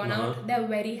course and gone out, they're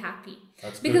very happy.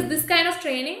 That's because good. this kind of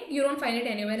training, you don't find it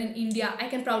anywhere in India. I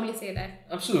can proudly say that.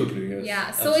 Absolutely, yes.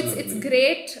 Yeah, so Absolutely. it's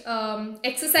great.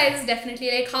 Exercise definitely,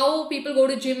 like how people go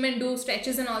to gym and do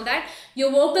stretches and all that.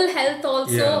 Your vocal health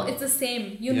also, it's the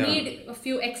same. You need a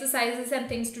few exercises and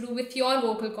things to do with your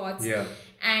vocal cords. Yeah.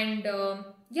 And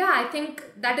I think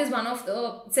that is one of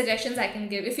the suggestions I can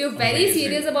give. If you're very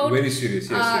serious about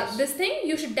this thing,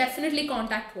 you should definitely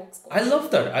contact Vox Coach. I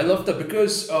love that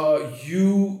because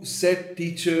you said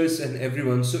teachers and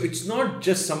everyone, so it's not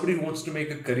just somebody who wants to make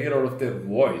a career out of their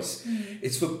voice.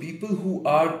 It's for people who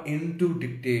are into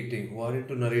dictating, who are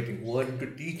into narrating, who are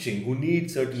into teaching, who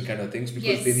need certain kind of things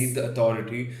because they need the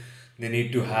authority. They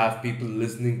need to have people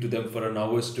listening to them for an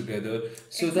hours together.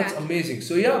 So that's amazing.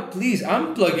 So yeah, please,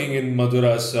 I'm plugging in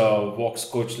Madhura's Vox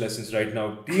Coach lessons right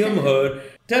now. DM her.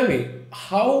 Tell me,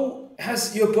 how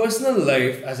has your personal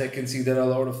life, as I can see, there are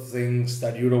a lot of things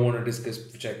that you don't want to discuss,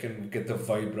 which I can get the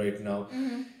vibe right now.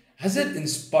 Has it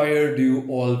inspired you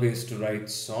always to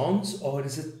write songs, or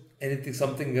is it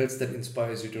something else that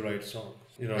inspires you to write songs?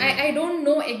 You know I don't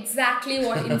know exactly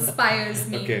what inspires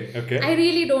me. Okay. I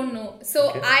really don't know.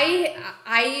 So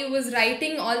I was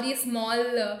writing all these small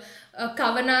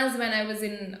kavanas when I was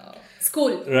in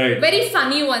school. Right. Very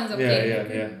funny ones, okay?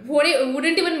 Yeah.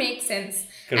 Wouldn't even make sense.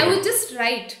 Correct. I would just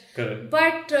write. Correct.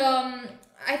 But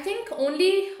I think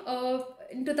only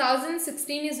in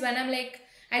 2016 is when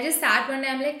I just sat one day,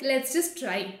 I'm like, let's just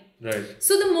try. Right.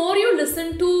 So the more you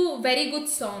listen to very good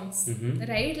songs,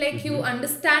 right? Like you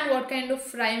understand what kind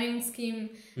of rhyming scheme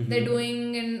they're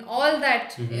doing and all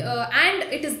that. And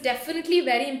it is definitely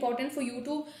very important for you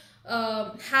to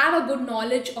have a good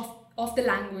knowledge of the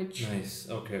language. Nice.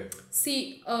 Okay.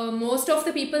 See, most of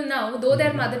the people now, though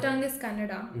their mother tongue is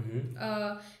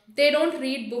Kannada, they don't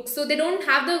read books, so they don't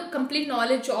have the complete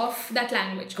knowledge of that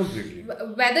language. Completely.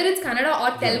 Whether it's Kannada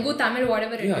or Telugu, Tamil,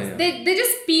 whatever it is. They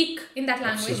just speak in that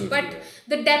language, but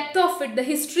the depth of it, the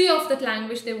history of that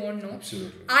language, they won't know.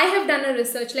 Absolutely. I have done a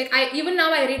research, even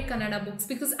now I read Kannada books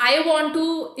because I want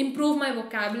to improve my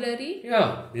vocabulary.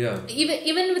 Yeah.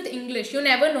 Even with English, you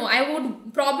never know. I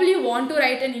would probably want to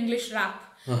write an English rap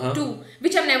too,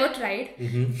 which I've never tried.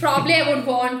 Probably I would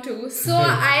want to. So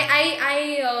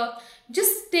I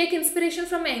just take inspiration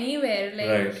from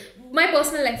anywhere, my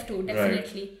personal life too,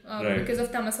 definitely. Because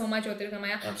of Tamasoma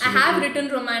Jyotirgamaya. I have written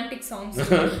romantic songs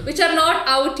which are not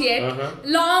out yet.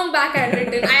 Long back I've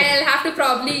written. I'll have to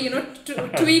probably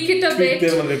tweak it a bit.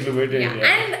 Tweak them a little bit.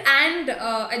 And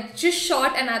I just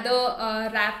shot another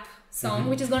rap song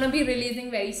which is going to be releasing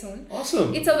very soon.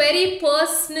 Awesome. It's a very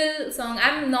personal song.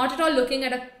 I'm not at all looking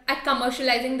at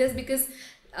commercializing this because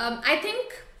I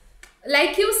think,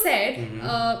 like you said,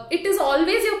 it is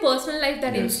always your personal life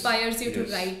that inspires you to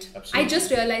write. Absolutely. I just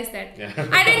realized that.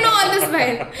 I didn't know all this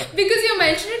while. Because you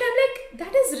mentioned it, I'm like,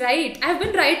 that is right. I've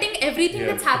been writing everything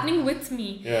that's happening with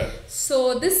me. Yeah.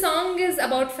 So this song is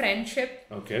about friendship.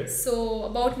 Okay. So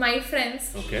about my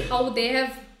friends. Okay. How they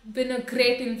have been a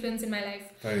great influence in my life.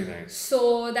 Very nice.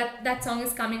 So that song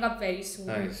is coming up very soon.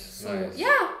 Nice. Yeah.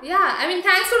 I mean,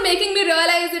 thanks for making me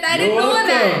realize it. I didn't know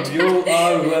that. You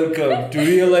are welcome. To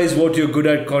realize what you're good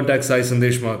at, contact Sai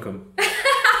Sandesh Markham.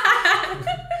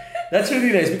 That's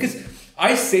really nice because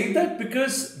I say that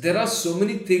because there are so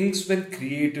many things when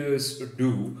creators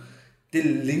do, they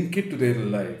link it to their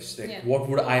lives. Like, what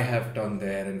would I have done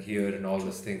there and here and all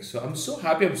those things. So I'm so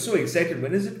happy. I'm so excited.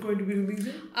 When is it going to be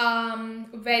releasing?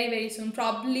 Very, very soon.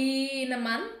 Probably in a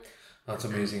month. That's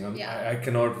amazing. I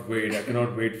cannot wait. I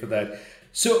cannot wait for that.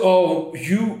 So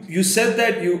you said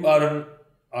that you are an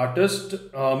artist.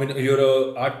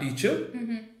 You're an art teacher.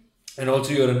 And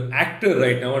also you're an actor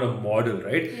right now and a model,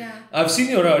 right? Yeah. I've seen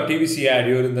your TVC ad.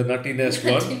 You're in the Nutty Nest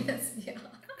one.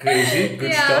 Crazy.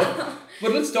 Good stuff.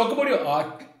 But let's talk about your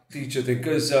art teacher thing,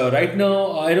 because right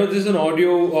now I know this is an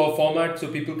audio format, so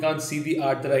people can't see the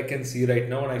art that I can see right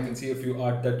now, and I can see a few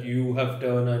art that you have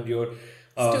done and your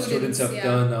students have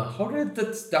done. How did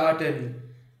that start, and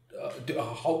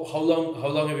how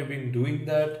long have you been doing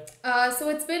that? So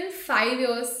it's been 5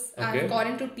 years. I've got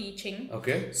into teaching.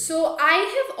 Okay. So I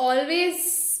have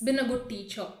always been a good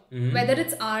teacher, whether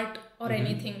it's art or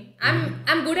anything.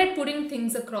 I'm good at putting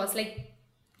things across, like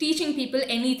teaching people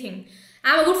anything.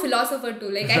 I'm a good philosopher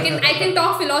too. Like I can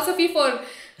talk philosophy for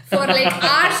like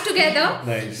hours together.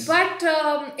 Nice. But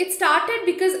it started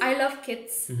because I love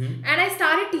kids, and I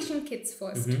started teaching kids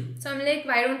first. So I'm like,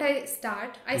 why don't I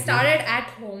start? I started at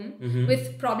home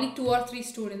with probably 2 or 3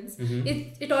 students.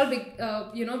 It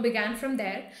all began from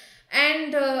there.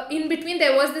 And in between,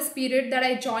 there was this period that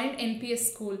I joined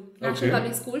NPS school, National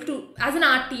Public School, as an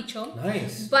art teacher.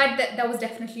 Nice. But that was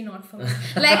definitely not for me.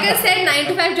 Like I said, 9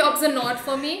 to 5 jobs are not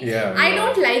for me. I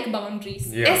don't like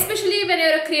boundaries. Especially when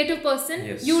you're a creative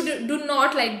person, you do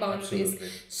not like boundaries. Absolutely.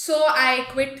 So I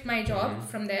quit my job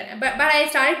from there. But I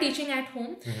started teaching at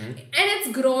home. And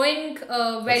it's growing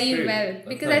very well.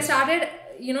 Because I started,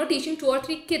 teaching 2 or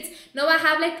 3 kids. Now I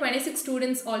have like 26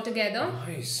 students altogether.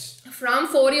 Nice. From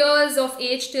 4 years of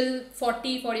age till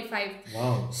 40, 45.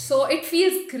 Wow. So it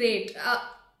feels great.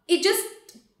 It just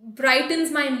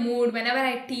brightens my mood whenever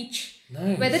I teach.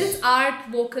 Nice. Whether it's art,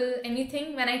 vocal,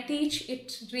 anything, when I teach,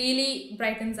 it really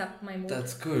brightens up my mood.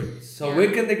 That's good. So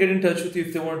where can they get in touch with you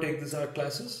if they want to take these art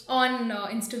classes? On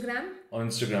Instagram. On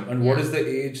Instagram. And what is the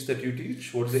age that you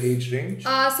teach? What is the age range?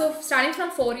 So starting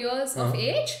from 4 years of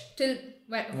age till...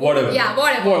 Whatever. Yeah,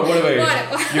 whatever.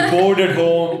 Whatever. You're bored at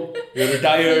home, you're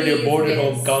retired, you're bored at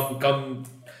home, come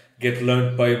get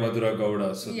learnt by Madhura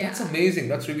Gowda. So that's amazing.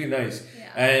 That's really nice.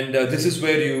 Yeah. And this is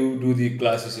where you do the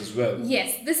classes as well.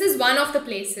 Yes, this is one of the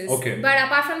places. Okay. But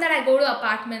apart from that, I go to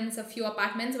a few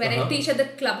apartments where I teach at the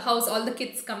clubhouse. All the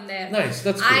kids come there. Nice,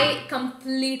 that's good. I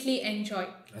completely enjoy.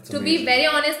 That's to amazing. be very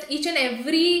honest, each and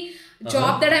every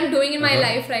job that I'm doing in my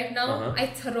life right now, I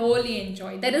thoroughly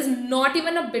enjoy. There is not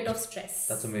even a bit of stress.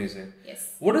 That's amazing.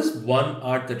 Yes. What is one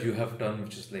art that you have done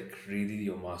which is like really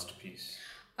your masterpiece?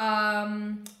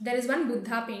 There is one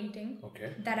Buddha painting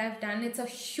that I've done. It's a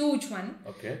huge one,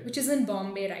 which is in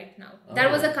Bombay right now. That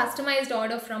was a customized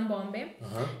order from Bombay.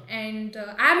 And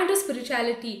I'm into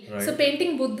spirituality. Right. So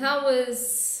painting Buddha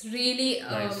was really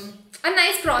a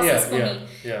nice process for me.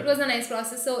 It was a nice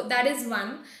process. So that is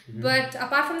one. But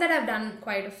apart from that, I've done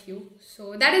quite a few.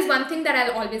 So that is one thing that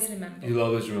I'll always remember. You'll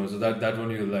always remember. So that one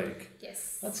you like.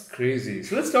 Yes. That's crazy.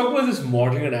 So let's talk about this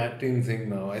modeling and acting thing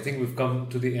now. I think we've come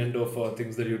to the end of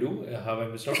things that you do. Have I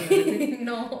missed out on anything?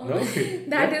 No. Okay.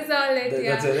 That is all it.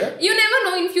 That's it, yeah? You never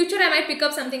know. In future, I might pick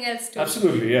up something else too.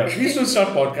 Absolutely, yeah. Please don't start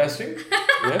podcasting.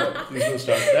 Please don't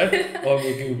start that. Or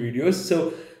making videos.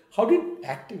 So how did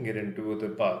acting get into the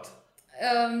path?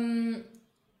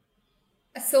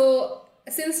 So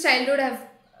since childhood, I've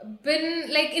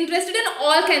been like interested in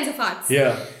all kinds of arts.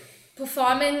 Yeah.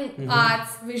 Performing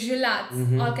arts, visual arts,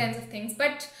 all kinds of things.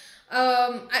 But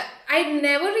I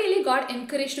never really got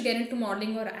encouraged to get into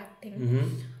modeling or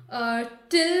acting.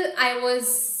 Till I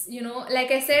was, like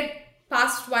I said,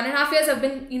 past 1.5 years I've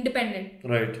been independent.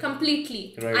 Right.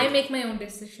 Completely. Right. I make my own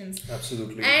decisions.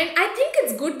 Absolutely. And I think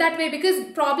it's good that way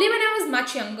because probably when I was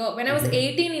much younger, when I was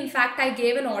 18, in fact, I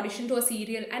gave an audition to a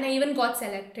serial and I even got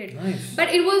selected. Nice. But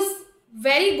it was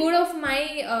very good of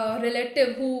my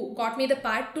relative who got me the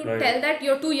part to tell that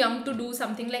you're too young to do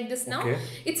something like this now.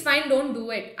 It's fine, don't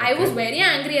do it. I was very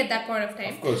angry at that point of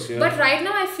time. Of course, yeah. But right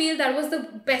now I feel that was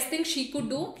the best thing she could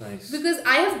do. Nice. Because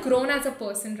I have grown as a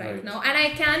person right now and I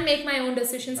can make my own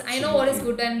decisions. Absolutely. I know what is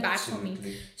good and bad for me.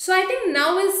 So I think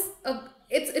now is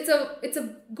it's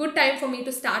a good time for me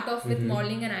to start off with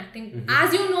modeling and acting.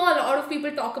 As you know, a lot of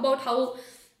people talk about how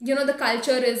the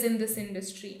culture is in this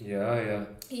industry.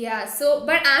 Yeah. So,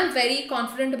 but I'm very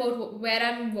confident about where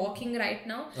I'm walking right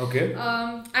now. Okay.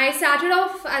 I started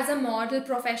off as a model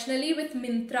professionally with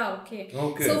Mintra. Okay.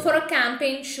 So for a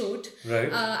campaign shoot,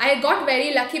 right. I got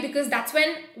very lucky because that's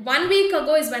when 1 week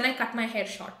ago is when I cut my hair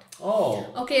short. Oh.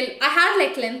 Okay. I had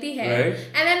like lengthy hair, right.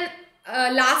 and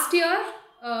then last year.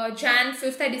 Jan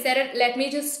 5th, I decided let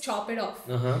me just chop it off.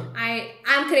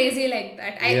 I'm crazy like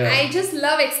that. I just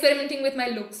love experimenting with my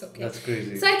looks. Okay, that's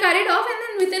crazy. So I cut it off, and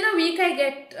then within a week I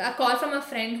get a call from a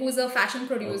friend who's a fashion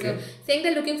producer saying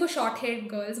they're looking for short-haired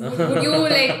girls. Would you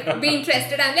like be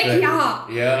interested? I'm like,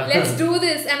 yeah, let's do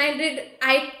this. And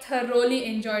I thoroughly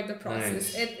enjoyed the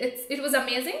process. Nice. It was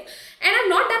amazing, and I've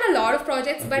not done a lot of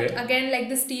projects, but again, like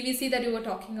this TVC that you were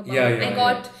talking about, I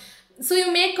got. So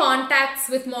you make contacts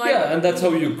with more. Yeah, and that's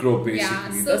how you grow basically.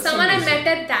 Yeah, so that's someone amazing. I met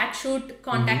at that shoot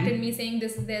contacted me saying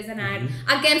there's an ad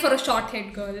again for a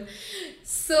short-haired girl.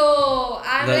 So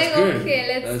I'm that's like, good.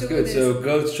 Okay, let's do this. So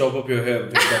girls chop up your hair.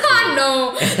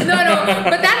 No.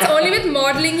 But that's only with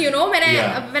modeling,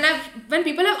 when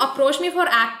people have approached me for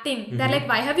acting, they're like,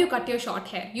 why have you cut your short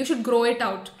hair? You should grow it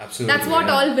out. Absolutely. That's what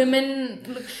all women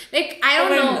look like. I don't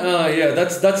know.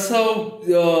 That's how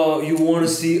you want to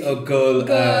see a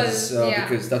girl as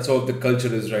because that's how the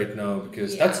culture is right now.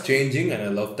 Because that's changing, and I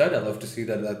love that. I love to see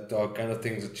that kind of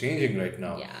things are changing right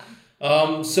now.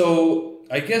 Yeah. So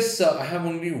I guess I have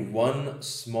only one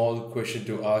small question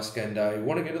to ask, and I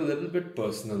want to get a little bit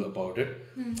personal about it.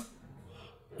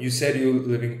 You said you're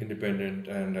living independent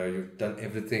and you've done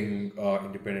everything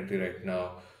independently right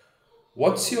now.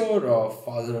 What's your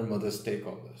father and mother's take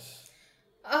on this?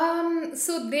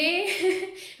 So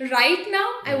they right now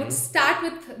I would start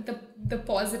with the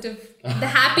positive, the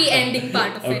happy ending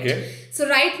part of Okay. it. So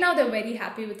right now they're very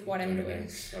happy with what I'm doing.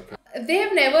 Nice. Okay. They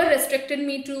have never restricted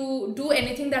me to do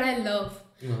anything that I love.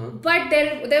 But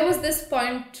there was this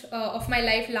point of my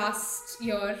life last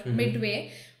year,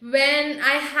 midway, when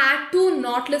I had to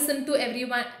not listen to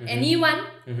anyone,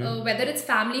 whether it's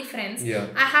family, friends. Yeah.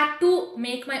 I had to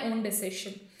make my own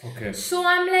decision. Okay. So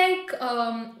I'm like,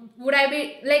 would I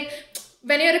be like,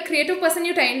 when you're a creative person,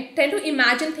 you tend to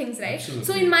imagine things, right? Absolutely.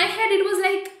 So in my head, it was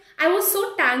like, I was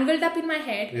so tangled up in my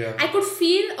head. Yeah. I could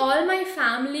feel all my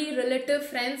family, relative,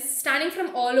 friends standing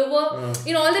from all over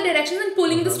in all the directions and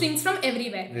pulling the strings from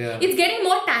everywhere. Yeah. It's getting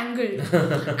more tangled.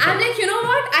 I'm like, you know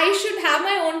what? I should have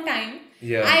my own time.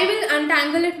 Yeah. I will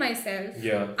untangle it myself.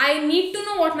 Yeah. I need to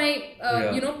know what my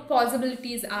Yeah.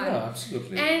 possibilities are. Yeah,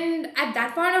 absolutely. And at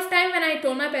that point of time, when I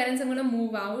told my parents I'm going to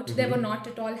move out, they were not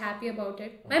at all happy about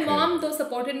it. My mom, though,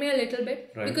 supported me a little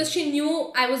bit because she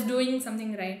knew I was doing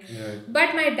something right.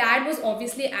 But my dad was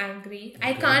obviously angry.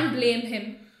 I can't blame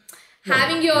him.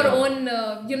 Having your own,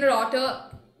 daughter,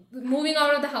 moving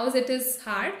out of the house, it is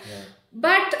hard. Yeah.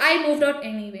 But I moved out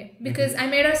anyway because I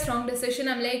made a strong decision.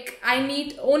 I'm like, I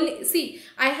need only... See,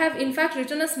 I have in fact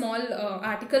written a small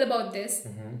article about this.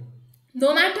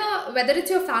 No matter whether it's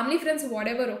your family, friends,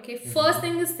 whatever, okay, first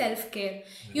thing is self-care.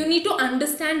 You need to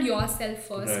understand yourself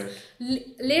first.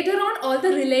 Later on, all the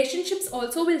relationships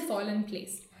also will fall in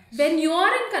place. When you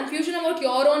are in confusion about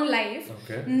your own life,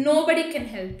 nobody can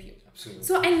help you. Absolutely.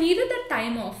 So I needed that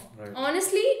time off.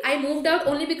 Honestly, I moved out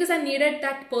only because I needed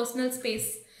that personal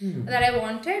space that I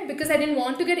wanted, because I didn't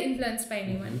want to get influenced by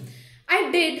anyone. I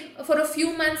did. For a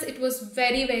few months, it was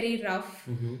very, very rough.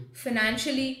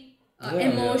 Financially,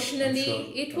 emotionally,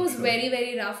 it was very,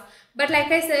 very rough. But like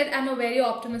I said, I'm a very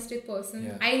optimistic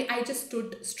person. I just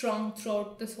stood strong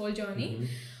throughout this whole journey.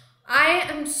 I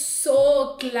am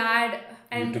so glad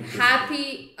and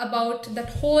happy about that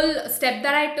whole step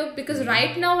that I took, because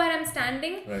right now where I'm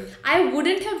standing, I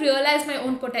wouldn't have realized my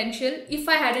own potential if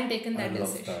I hadn't taken that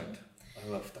decision. I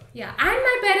love that. Yeah, and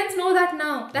my parents know that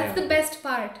now. That's the best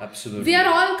part. Absolutely. We are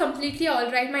all completely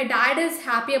alright. My dad is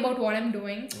happy about what I'm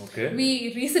doing. Okay.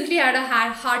 We recently had a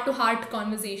heart-to-heart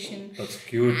conversation. That's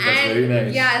cute. That's very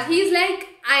nice. Yeah, he's like,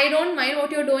 I don't mind what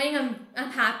you're doing.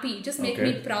 I'm happy. Just make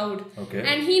me proud. Okay.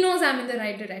 And he knows I'm in the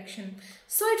right direction.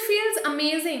 So it feels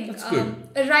amazing. That's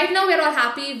good. Right now we're all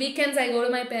happy. Weekends I go to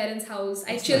my parents' house.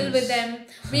 I chill with them.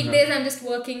 Weekdays I'm just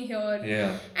working here.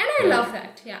 Yeah. And I love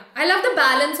that. Yeah. I love the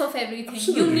balance of everything.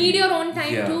 Absolutely. You need your own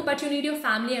time too, but you need your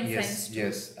family and friends too.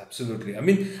 Yes, absolutely. I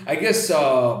mean, I guess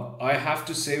I have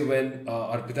to say, when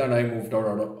Arpita and I moved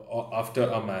out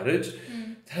after our marriage,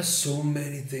 there are so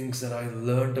many things that I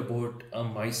learned about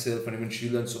myself, and even she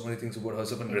learned so many things about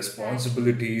herself and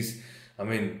responsibilities. I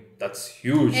mean, that's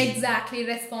huge. Exactly,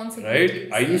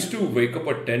 responsibilities. Right? I used to wake up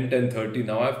at 10:30.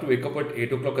 Now I have to wake up at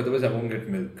 8 o'clock, otherwise I won't get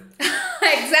milk.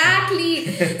 Exactly.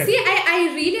 See,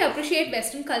 I really appreciate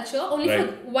Western culture only for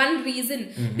one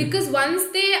reason. Because once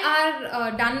they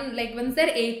are done, like once they're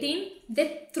 18,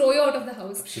 they throw you out of the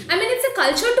house. Absolutely. I mean, it's a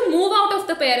culture to move out of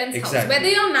the parents' house. Whether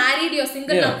you're married, you're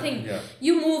single, nothing.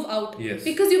 You move out.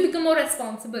 Because you become more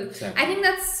responsible. I think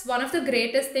that's one of the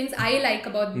greatest things I like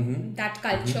about that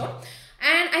culture.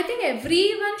 And I think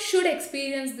everyone should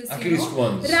experience this, at least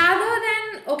once. Rather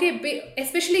than,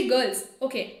 especially girls.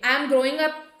 Okay, I'm growing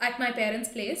up at my parents'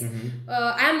 place.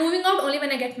 I'm moving out only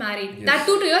when I get married. That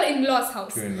too to your in-laws'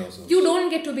 house. You don't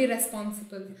get to be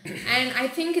responsible. And I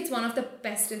think it's one of the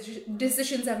best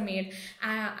decisions I've made.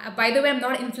 By the way, I'm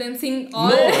not influencing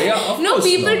all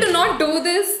people to not do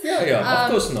this. Of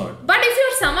course not. But if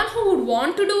you're someone who would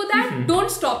want to do that,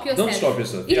 don't stop yourself. Don't stop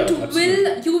yourself.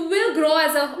 You will grow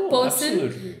as a person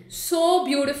absolutely. So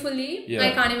beautifully.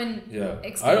 I can't even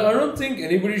explain. I don't think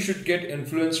anybody should get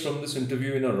influenced from this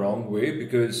interview in a wrong way,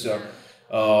 because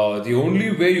the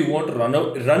only way you want to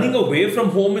running away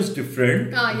from home is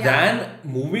different than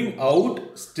moving out,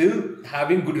 still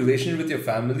having good relation with your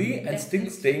family, and still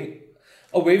staying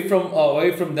away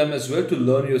from them as well to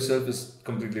learn yourself is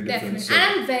completely different. Definitely.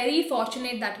 And I'm very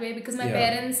fortunate that way, because my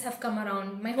parents have come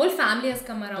around. My whole family has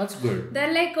come around. That's good.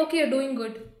 They're like, okay, you're doing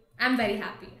good. I'm very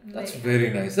happy. That's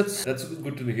very nice. That's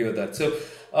good to hear that. So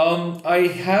I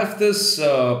have this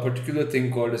particular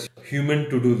thing called as human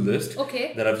to-do list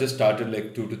that I've just started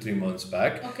like 2 to 3 months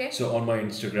back. So on my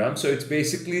Instagram. So it's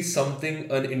basically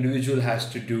something an individual has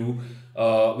to do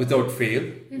without fail,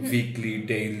 weekly,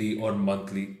 daily or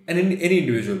monthly, and in any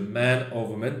individual, man or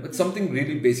woman, but something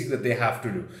really basic that they have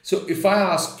to do. So if I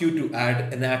ask you to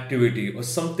add an activity or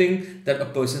something that a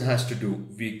person has to do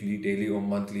weekly, daily or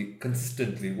monthly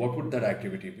consistently, what would that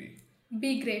activity be?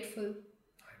 Be grateful.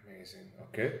 Amazing.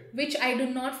 Okay. Which I do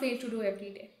not fail to do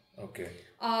every day. Okay.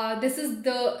 This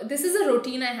is a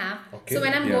routine I have. Okay. So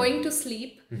when I'm going to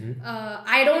sleep,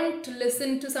 I don't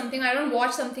listen to something, I don't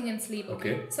watch something and sleep.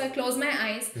 Okay. So I close my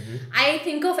eyes. I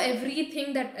think of every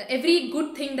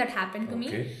good thing that happened to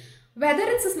me. Whether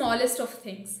it's the smallest of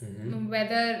things,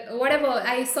 whatever,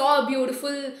 I saw a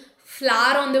beautiful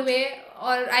flower on the way,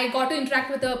 or I got to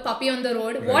interact with a puppy on the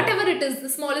road, whatever it is, the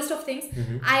smallest of things,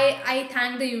 I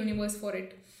thank the universe for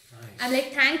it. Nice. I'm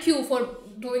like, thank you for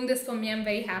doing this for me. I'm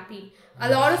very happy. A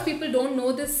lot of people don't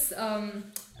know this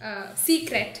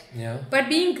secret, but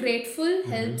being grateful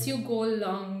helps you go a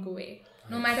long way,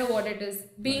 no matter what it is.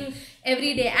 Being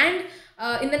every day, and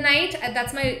in the night,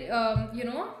 that's my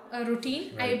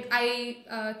routine.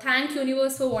 I thank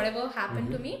universe for whatever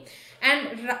happened to me,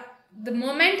 and the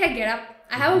moment I get up,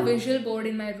 I have a visual board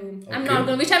in my room.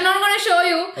 Which I'm not gonna show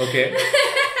you. Okay.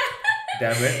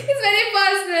 Damn it. It's very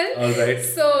personal. Alright.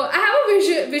 So I have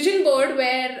a vision board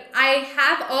where I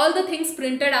have all the things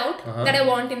printed out that I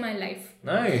want in my life.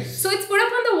 Nice. So it's put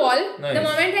up on the wall. Nice. The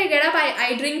moment I get up,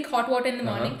 I drink hot water in the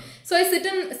morning. So I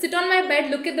sit on my bed,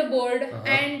 look at the board,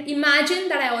 and imagine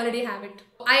that I already have it.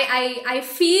 I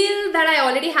feel that I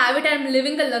already have it. I'm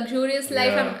living a luxurious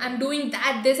life. I'm doing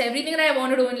everything that I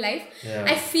want to do in life.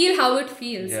 I feel how it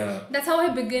feels. That's how I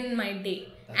begin my day.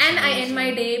 And amazing. I end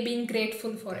my day being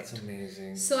grateful for it. That's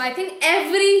amazing. So I think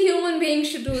every human being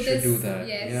should do this. Should do that.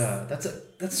 Yes. Yeah.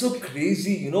 That's so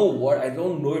crazy. You know what? I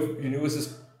don't know if universe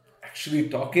is actually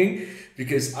talking,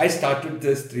 because I started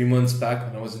this 3 months back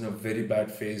when I was in a very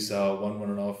bad phase, one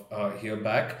and a half year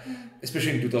back,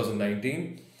 especially in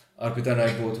 2019. Arpita and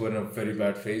I both were in a very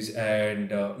bad phase, and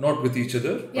not with each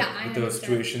other, but with the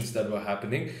situations that were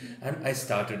happening. And I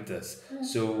started this.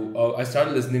 So I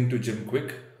started listening to Jim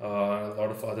Quick, a lot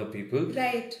of other people.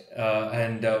 Right.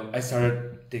 And I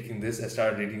started taking this. I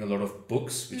started reading a lot of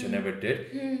books, which I never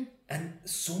did. And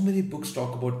so many books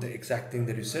talk about the exact thing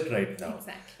that you said right now.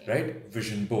 Exactly. Right?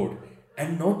 Vision board.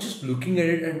 And not just looking at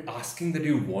it and asking that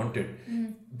you want it.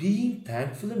 Being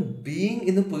thankful and being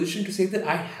in the position to say that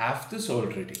I have this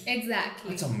already.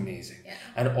 Exactly. That's amazing. Yeah.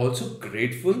 And also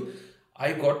grateful.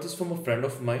 I got this from a friend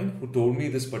of mine who told me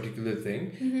this particular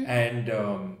thing. And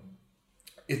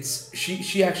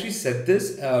she actually said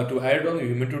this to add on the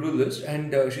human to-do list.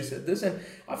 And she said this. And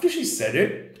after she said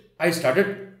it, I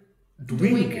started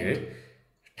doing it.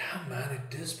 Damn, man,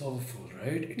 it is powerful,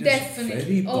 right? It Definitely. Is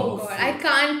very powerful. Oh God, I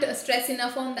can't stress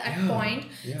enough on that point.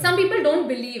 Yeah. Some people don't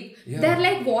believe. Yeah. They're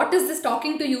like, what is this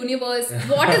talking to universe?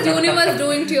 What is universe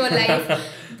doing to your life?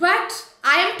 But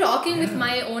I am talking with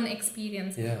my own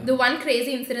experience. Yeah. The one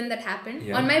crazy incident that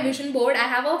happened, on my vision board, I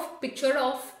have a picture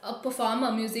of a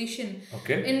performer, musician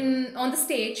on the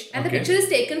stage, and the picture is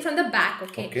taken from the back.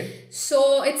 Okay.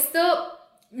 So it's the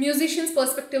musician's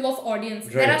perspective of audience.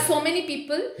 Right. There are so many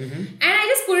people, and I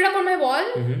just put it up on my wall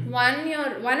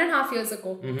 1.5 years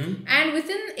ago, and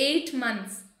within 8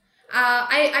 months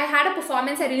I had a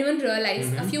performance I didn't even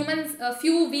realize. A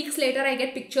few weeks later, I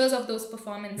get pictures of those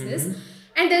performances,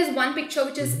 and there's one picture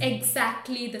which is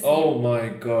exactly the same. Oh my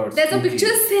God! There's a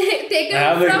picture taken. I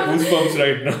have like goosebumps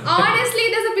right now. Honestly,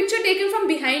 there's a picture taken from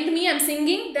behind me. I'm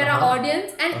singing. There are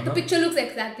audience, and the picture looks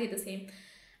exactly the same.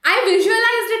 I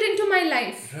visualized it into my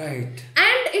life. Right.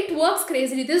 And it works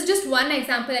crazily. This is just one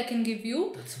example I can give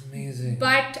you. That's amazing.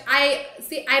 But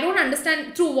I don't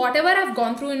understand, through whatever I've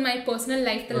gone through in my personal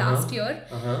life the last year,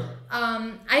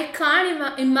 I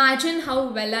can't imagine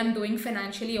how well I'm doing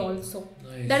financially also.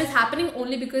 Nice. That is happening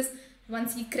only because, one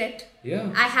secret,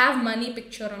 I have money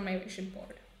picture on my vision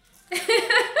board.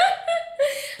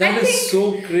 That is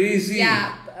so crazy.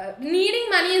 Yeah. Needing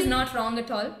money is not wrong at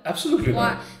all. Absolutely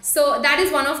not. So that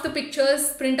is one of the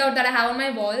pictures printout that I have on my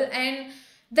wall, and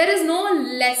there is no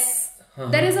less.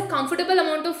 There is a comfortable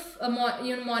amount of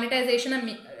monetization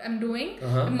I'm doing,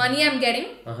 money I'm getting.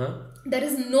 There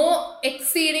is no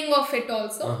exceeding of it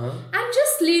also. I'm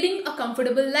just leading a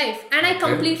comfortable life, and I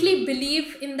completely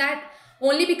believe in that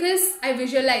only because I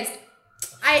visualized.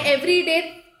 I every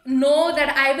day know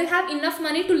that I will have enough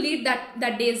money to lead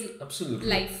that day's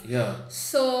life. Yeah.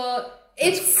 So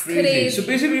it's crazy. So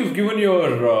basically, you've given your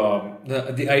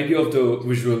the idea of the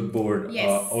visual board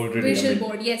already. Vision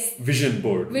board. Vision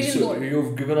board.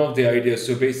 You've given off the idea.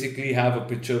 So basically, have a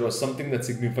picture or something that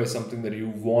signifies something that you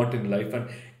want in life, and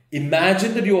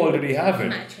imagine that you already have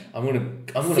it. I'm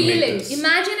gonna feel make this.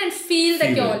 Imagine and feel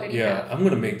that you already have. I'm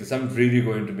gonna make this. I'm really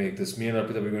going to make this. Me and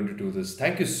Arpita, we're going to do this.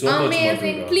 Thank you so much,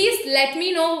 Madhura. Please let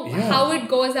me know how it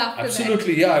goes after that.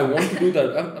 Absolutely, I want to do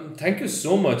that. Thank you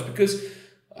so much, because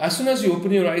as soon as you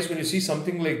open your eyes when you see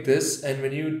something like this, and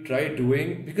when you try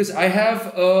doing, because I have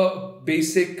a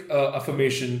basic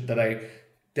affirmation that I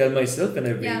tell myself when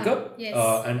I wake up,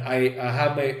 and I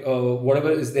have my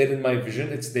whatever is there in my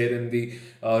vision, it's there in the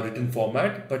written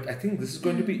format. But I think this is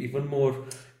going to be even more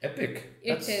epic.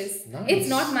 It is. Nice. It's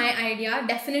not my idea.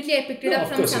 Definitely, I picked it up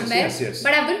from somewhere. Yes.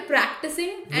 But I've been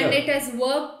practicing, and it has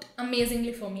worked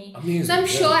amazingly for me. Amazing, so I'm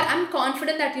sure, I'm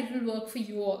confident that it will work for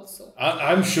you also.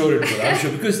 I'm sure it will. I'm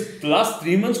sure, because the last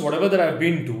 3 months, whatever that I've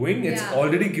been doing, it's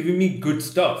already giving me good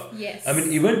stuff. Yes. I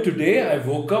mean, even today, I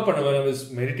woke up and when I was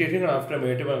meditating, and after I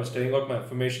meditated, I was telling out my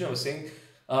affirmation. I was saying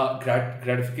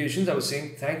gratifications. I was saying,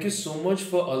 thank you so much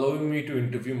for allowing me to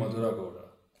interview Madhura Gowda.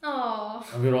 Oh.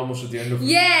 And we're almost at the end of it.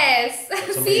 Yes.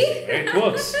 See? It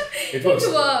works. It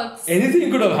works. Anything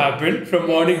could have happened from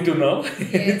morning to now.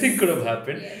 Anything could have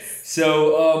happened. Yes.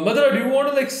 So, Madhura, do you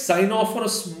want to sign off on a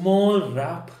small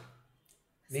rap?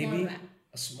 Maybe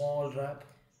a small rap.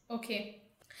 Okay.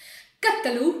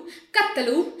 ಕತ್ತಲು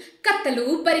ಕತ್ತಲು ಕತ್ತಲು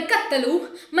ಬರಿ ಕತ್ತಲು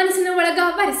ಮನಸ್ಸಿನ ಒಳಗ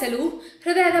ವರಿಸಲು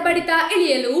ಹೃದಯದ ಬಡಿತ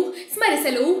ಇಳಿಯಲು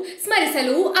ಸ್ಮರಿಸಲು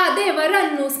ಸ್ಮರಿಸಲು ಆ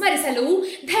ದೇವರನ್ನು ಸ್ಮರಿಸಲು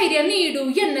ಧೈರ್ಯ ನೀಡು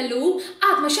ಎನ್ನಲು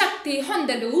ಆತ್ಮಶಕ್ತಿ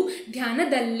ಹೊಂದಲು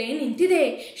ಧ್ಯಾನದಲ್ಲೇ ನಿಂತಿದೆ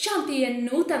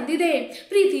ಶಾಂತಿಯನ್ನು ತಂದಿದೆ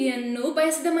ಪ್ರೀತಿಯನ್ನು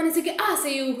ಬಯಸಿದ ಮನಸ್ಸಿಗೆ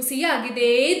ಆಸೆಯು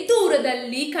ಹುಸಿಯಾಗಿದೆ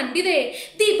ದೂರದಲ್ಲಿ ಕಂಡಿದೆ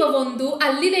ದೀಪವೊಂದು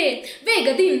ಅಲ್ಲಿದೆ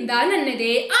ವೇಗದಿಂದ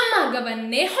ನನ್ನೆದೆ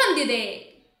ಅಮ್ಮಗವನ್ನೇ ಹೊಂದಿದೆ.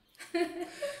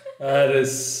 That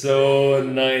is so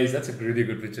nice. That's a really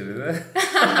good picture, isn't it?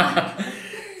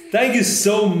 Thank you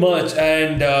so much.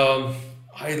 And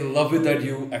I love it that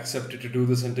you accepted to do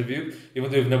this interview. Even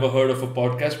though you've never heard of a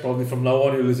podcast, probably from now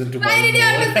on you listen to Why did you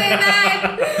have to say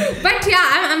that? But yeah,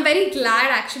 I'm very glad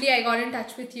actually I got in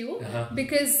touch with you.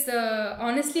 Because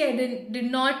honestly I did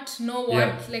not know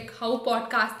how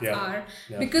podcasts are.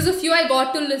 Because of you I got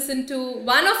to listen to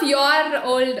one of your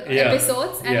old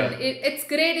episodes, and it's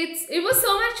great. It was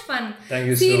so much fun. Thank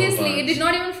you. Seriously, so much. It did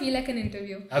not even feel like an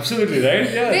interview. Absolutely, right?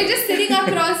 Yeah. We're just sitting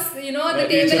across, the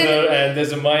each table other, and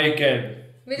there's a mic, and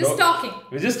we're just talking.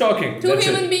 We're just talking. Two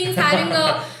human beings having a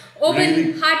open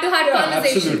heart-to-heart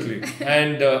conversation. Absolutely.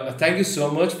 And thank you so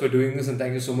much for doing this, and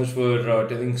thank you so much for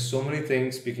telling so many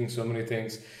things, speaking so many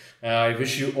things. I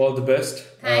wish you all the best.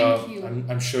 Thank you.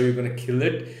 I'm sure you're going to kill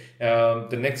it.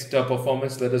 The next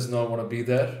performance, let us know. I want to be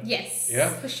there. Yes. Yeah?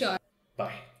 For sure.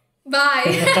 Bye. Bye.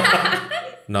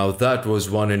 Now that was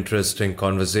one interesting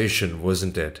conversation,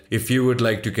 wasn't it? If you would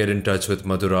like to get in touch with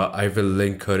Madhura, I will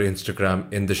link her Instagram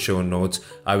in the show notes.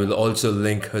 I will also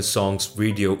link her song's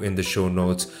video in the show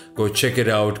notes. Go check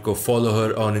it out. Go follow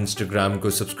her on Instagram.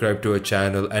 Go subscribe to her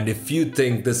channel. And if you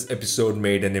think this episode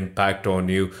made an impact on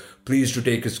you, please do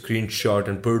take a screenshot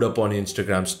and put it up on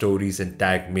Instagram stories and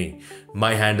tag me.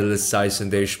 My handle is Sai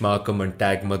Sandesh Markham, and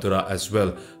tag Madhura as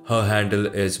well. Her handle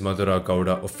is Madhura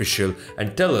Gowda Official,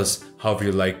 and tell us how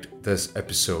you liked this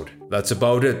episode. That's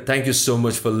about it. Thank you so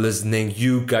much for listening.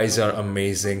 You guys are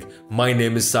amazing. My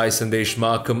name is Sai Sandesh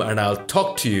Markham, and I'll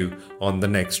talk to you on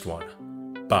the next one.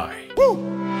 Bye. Woo!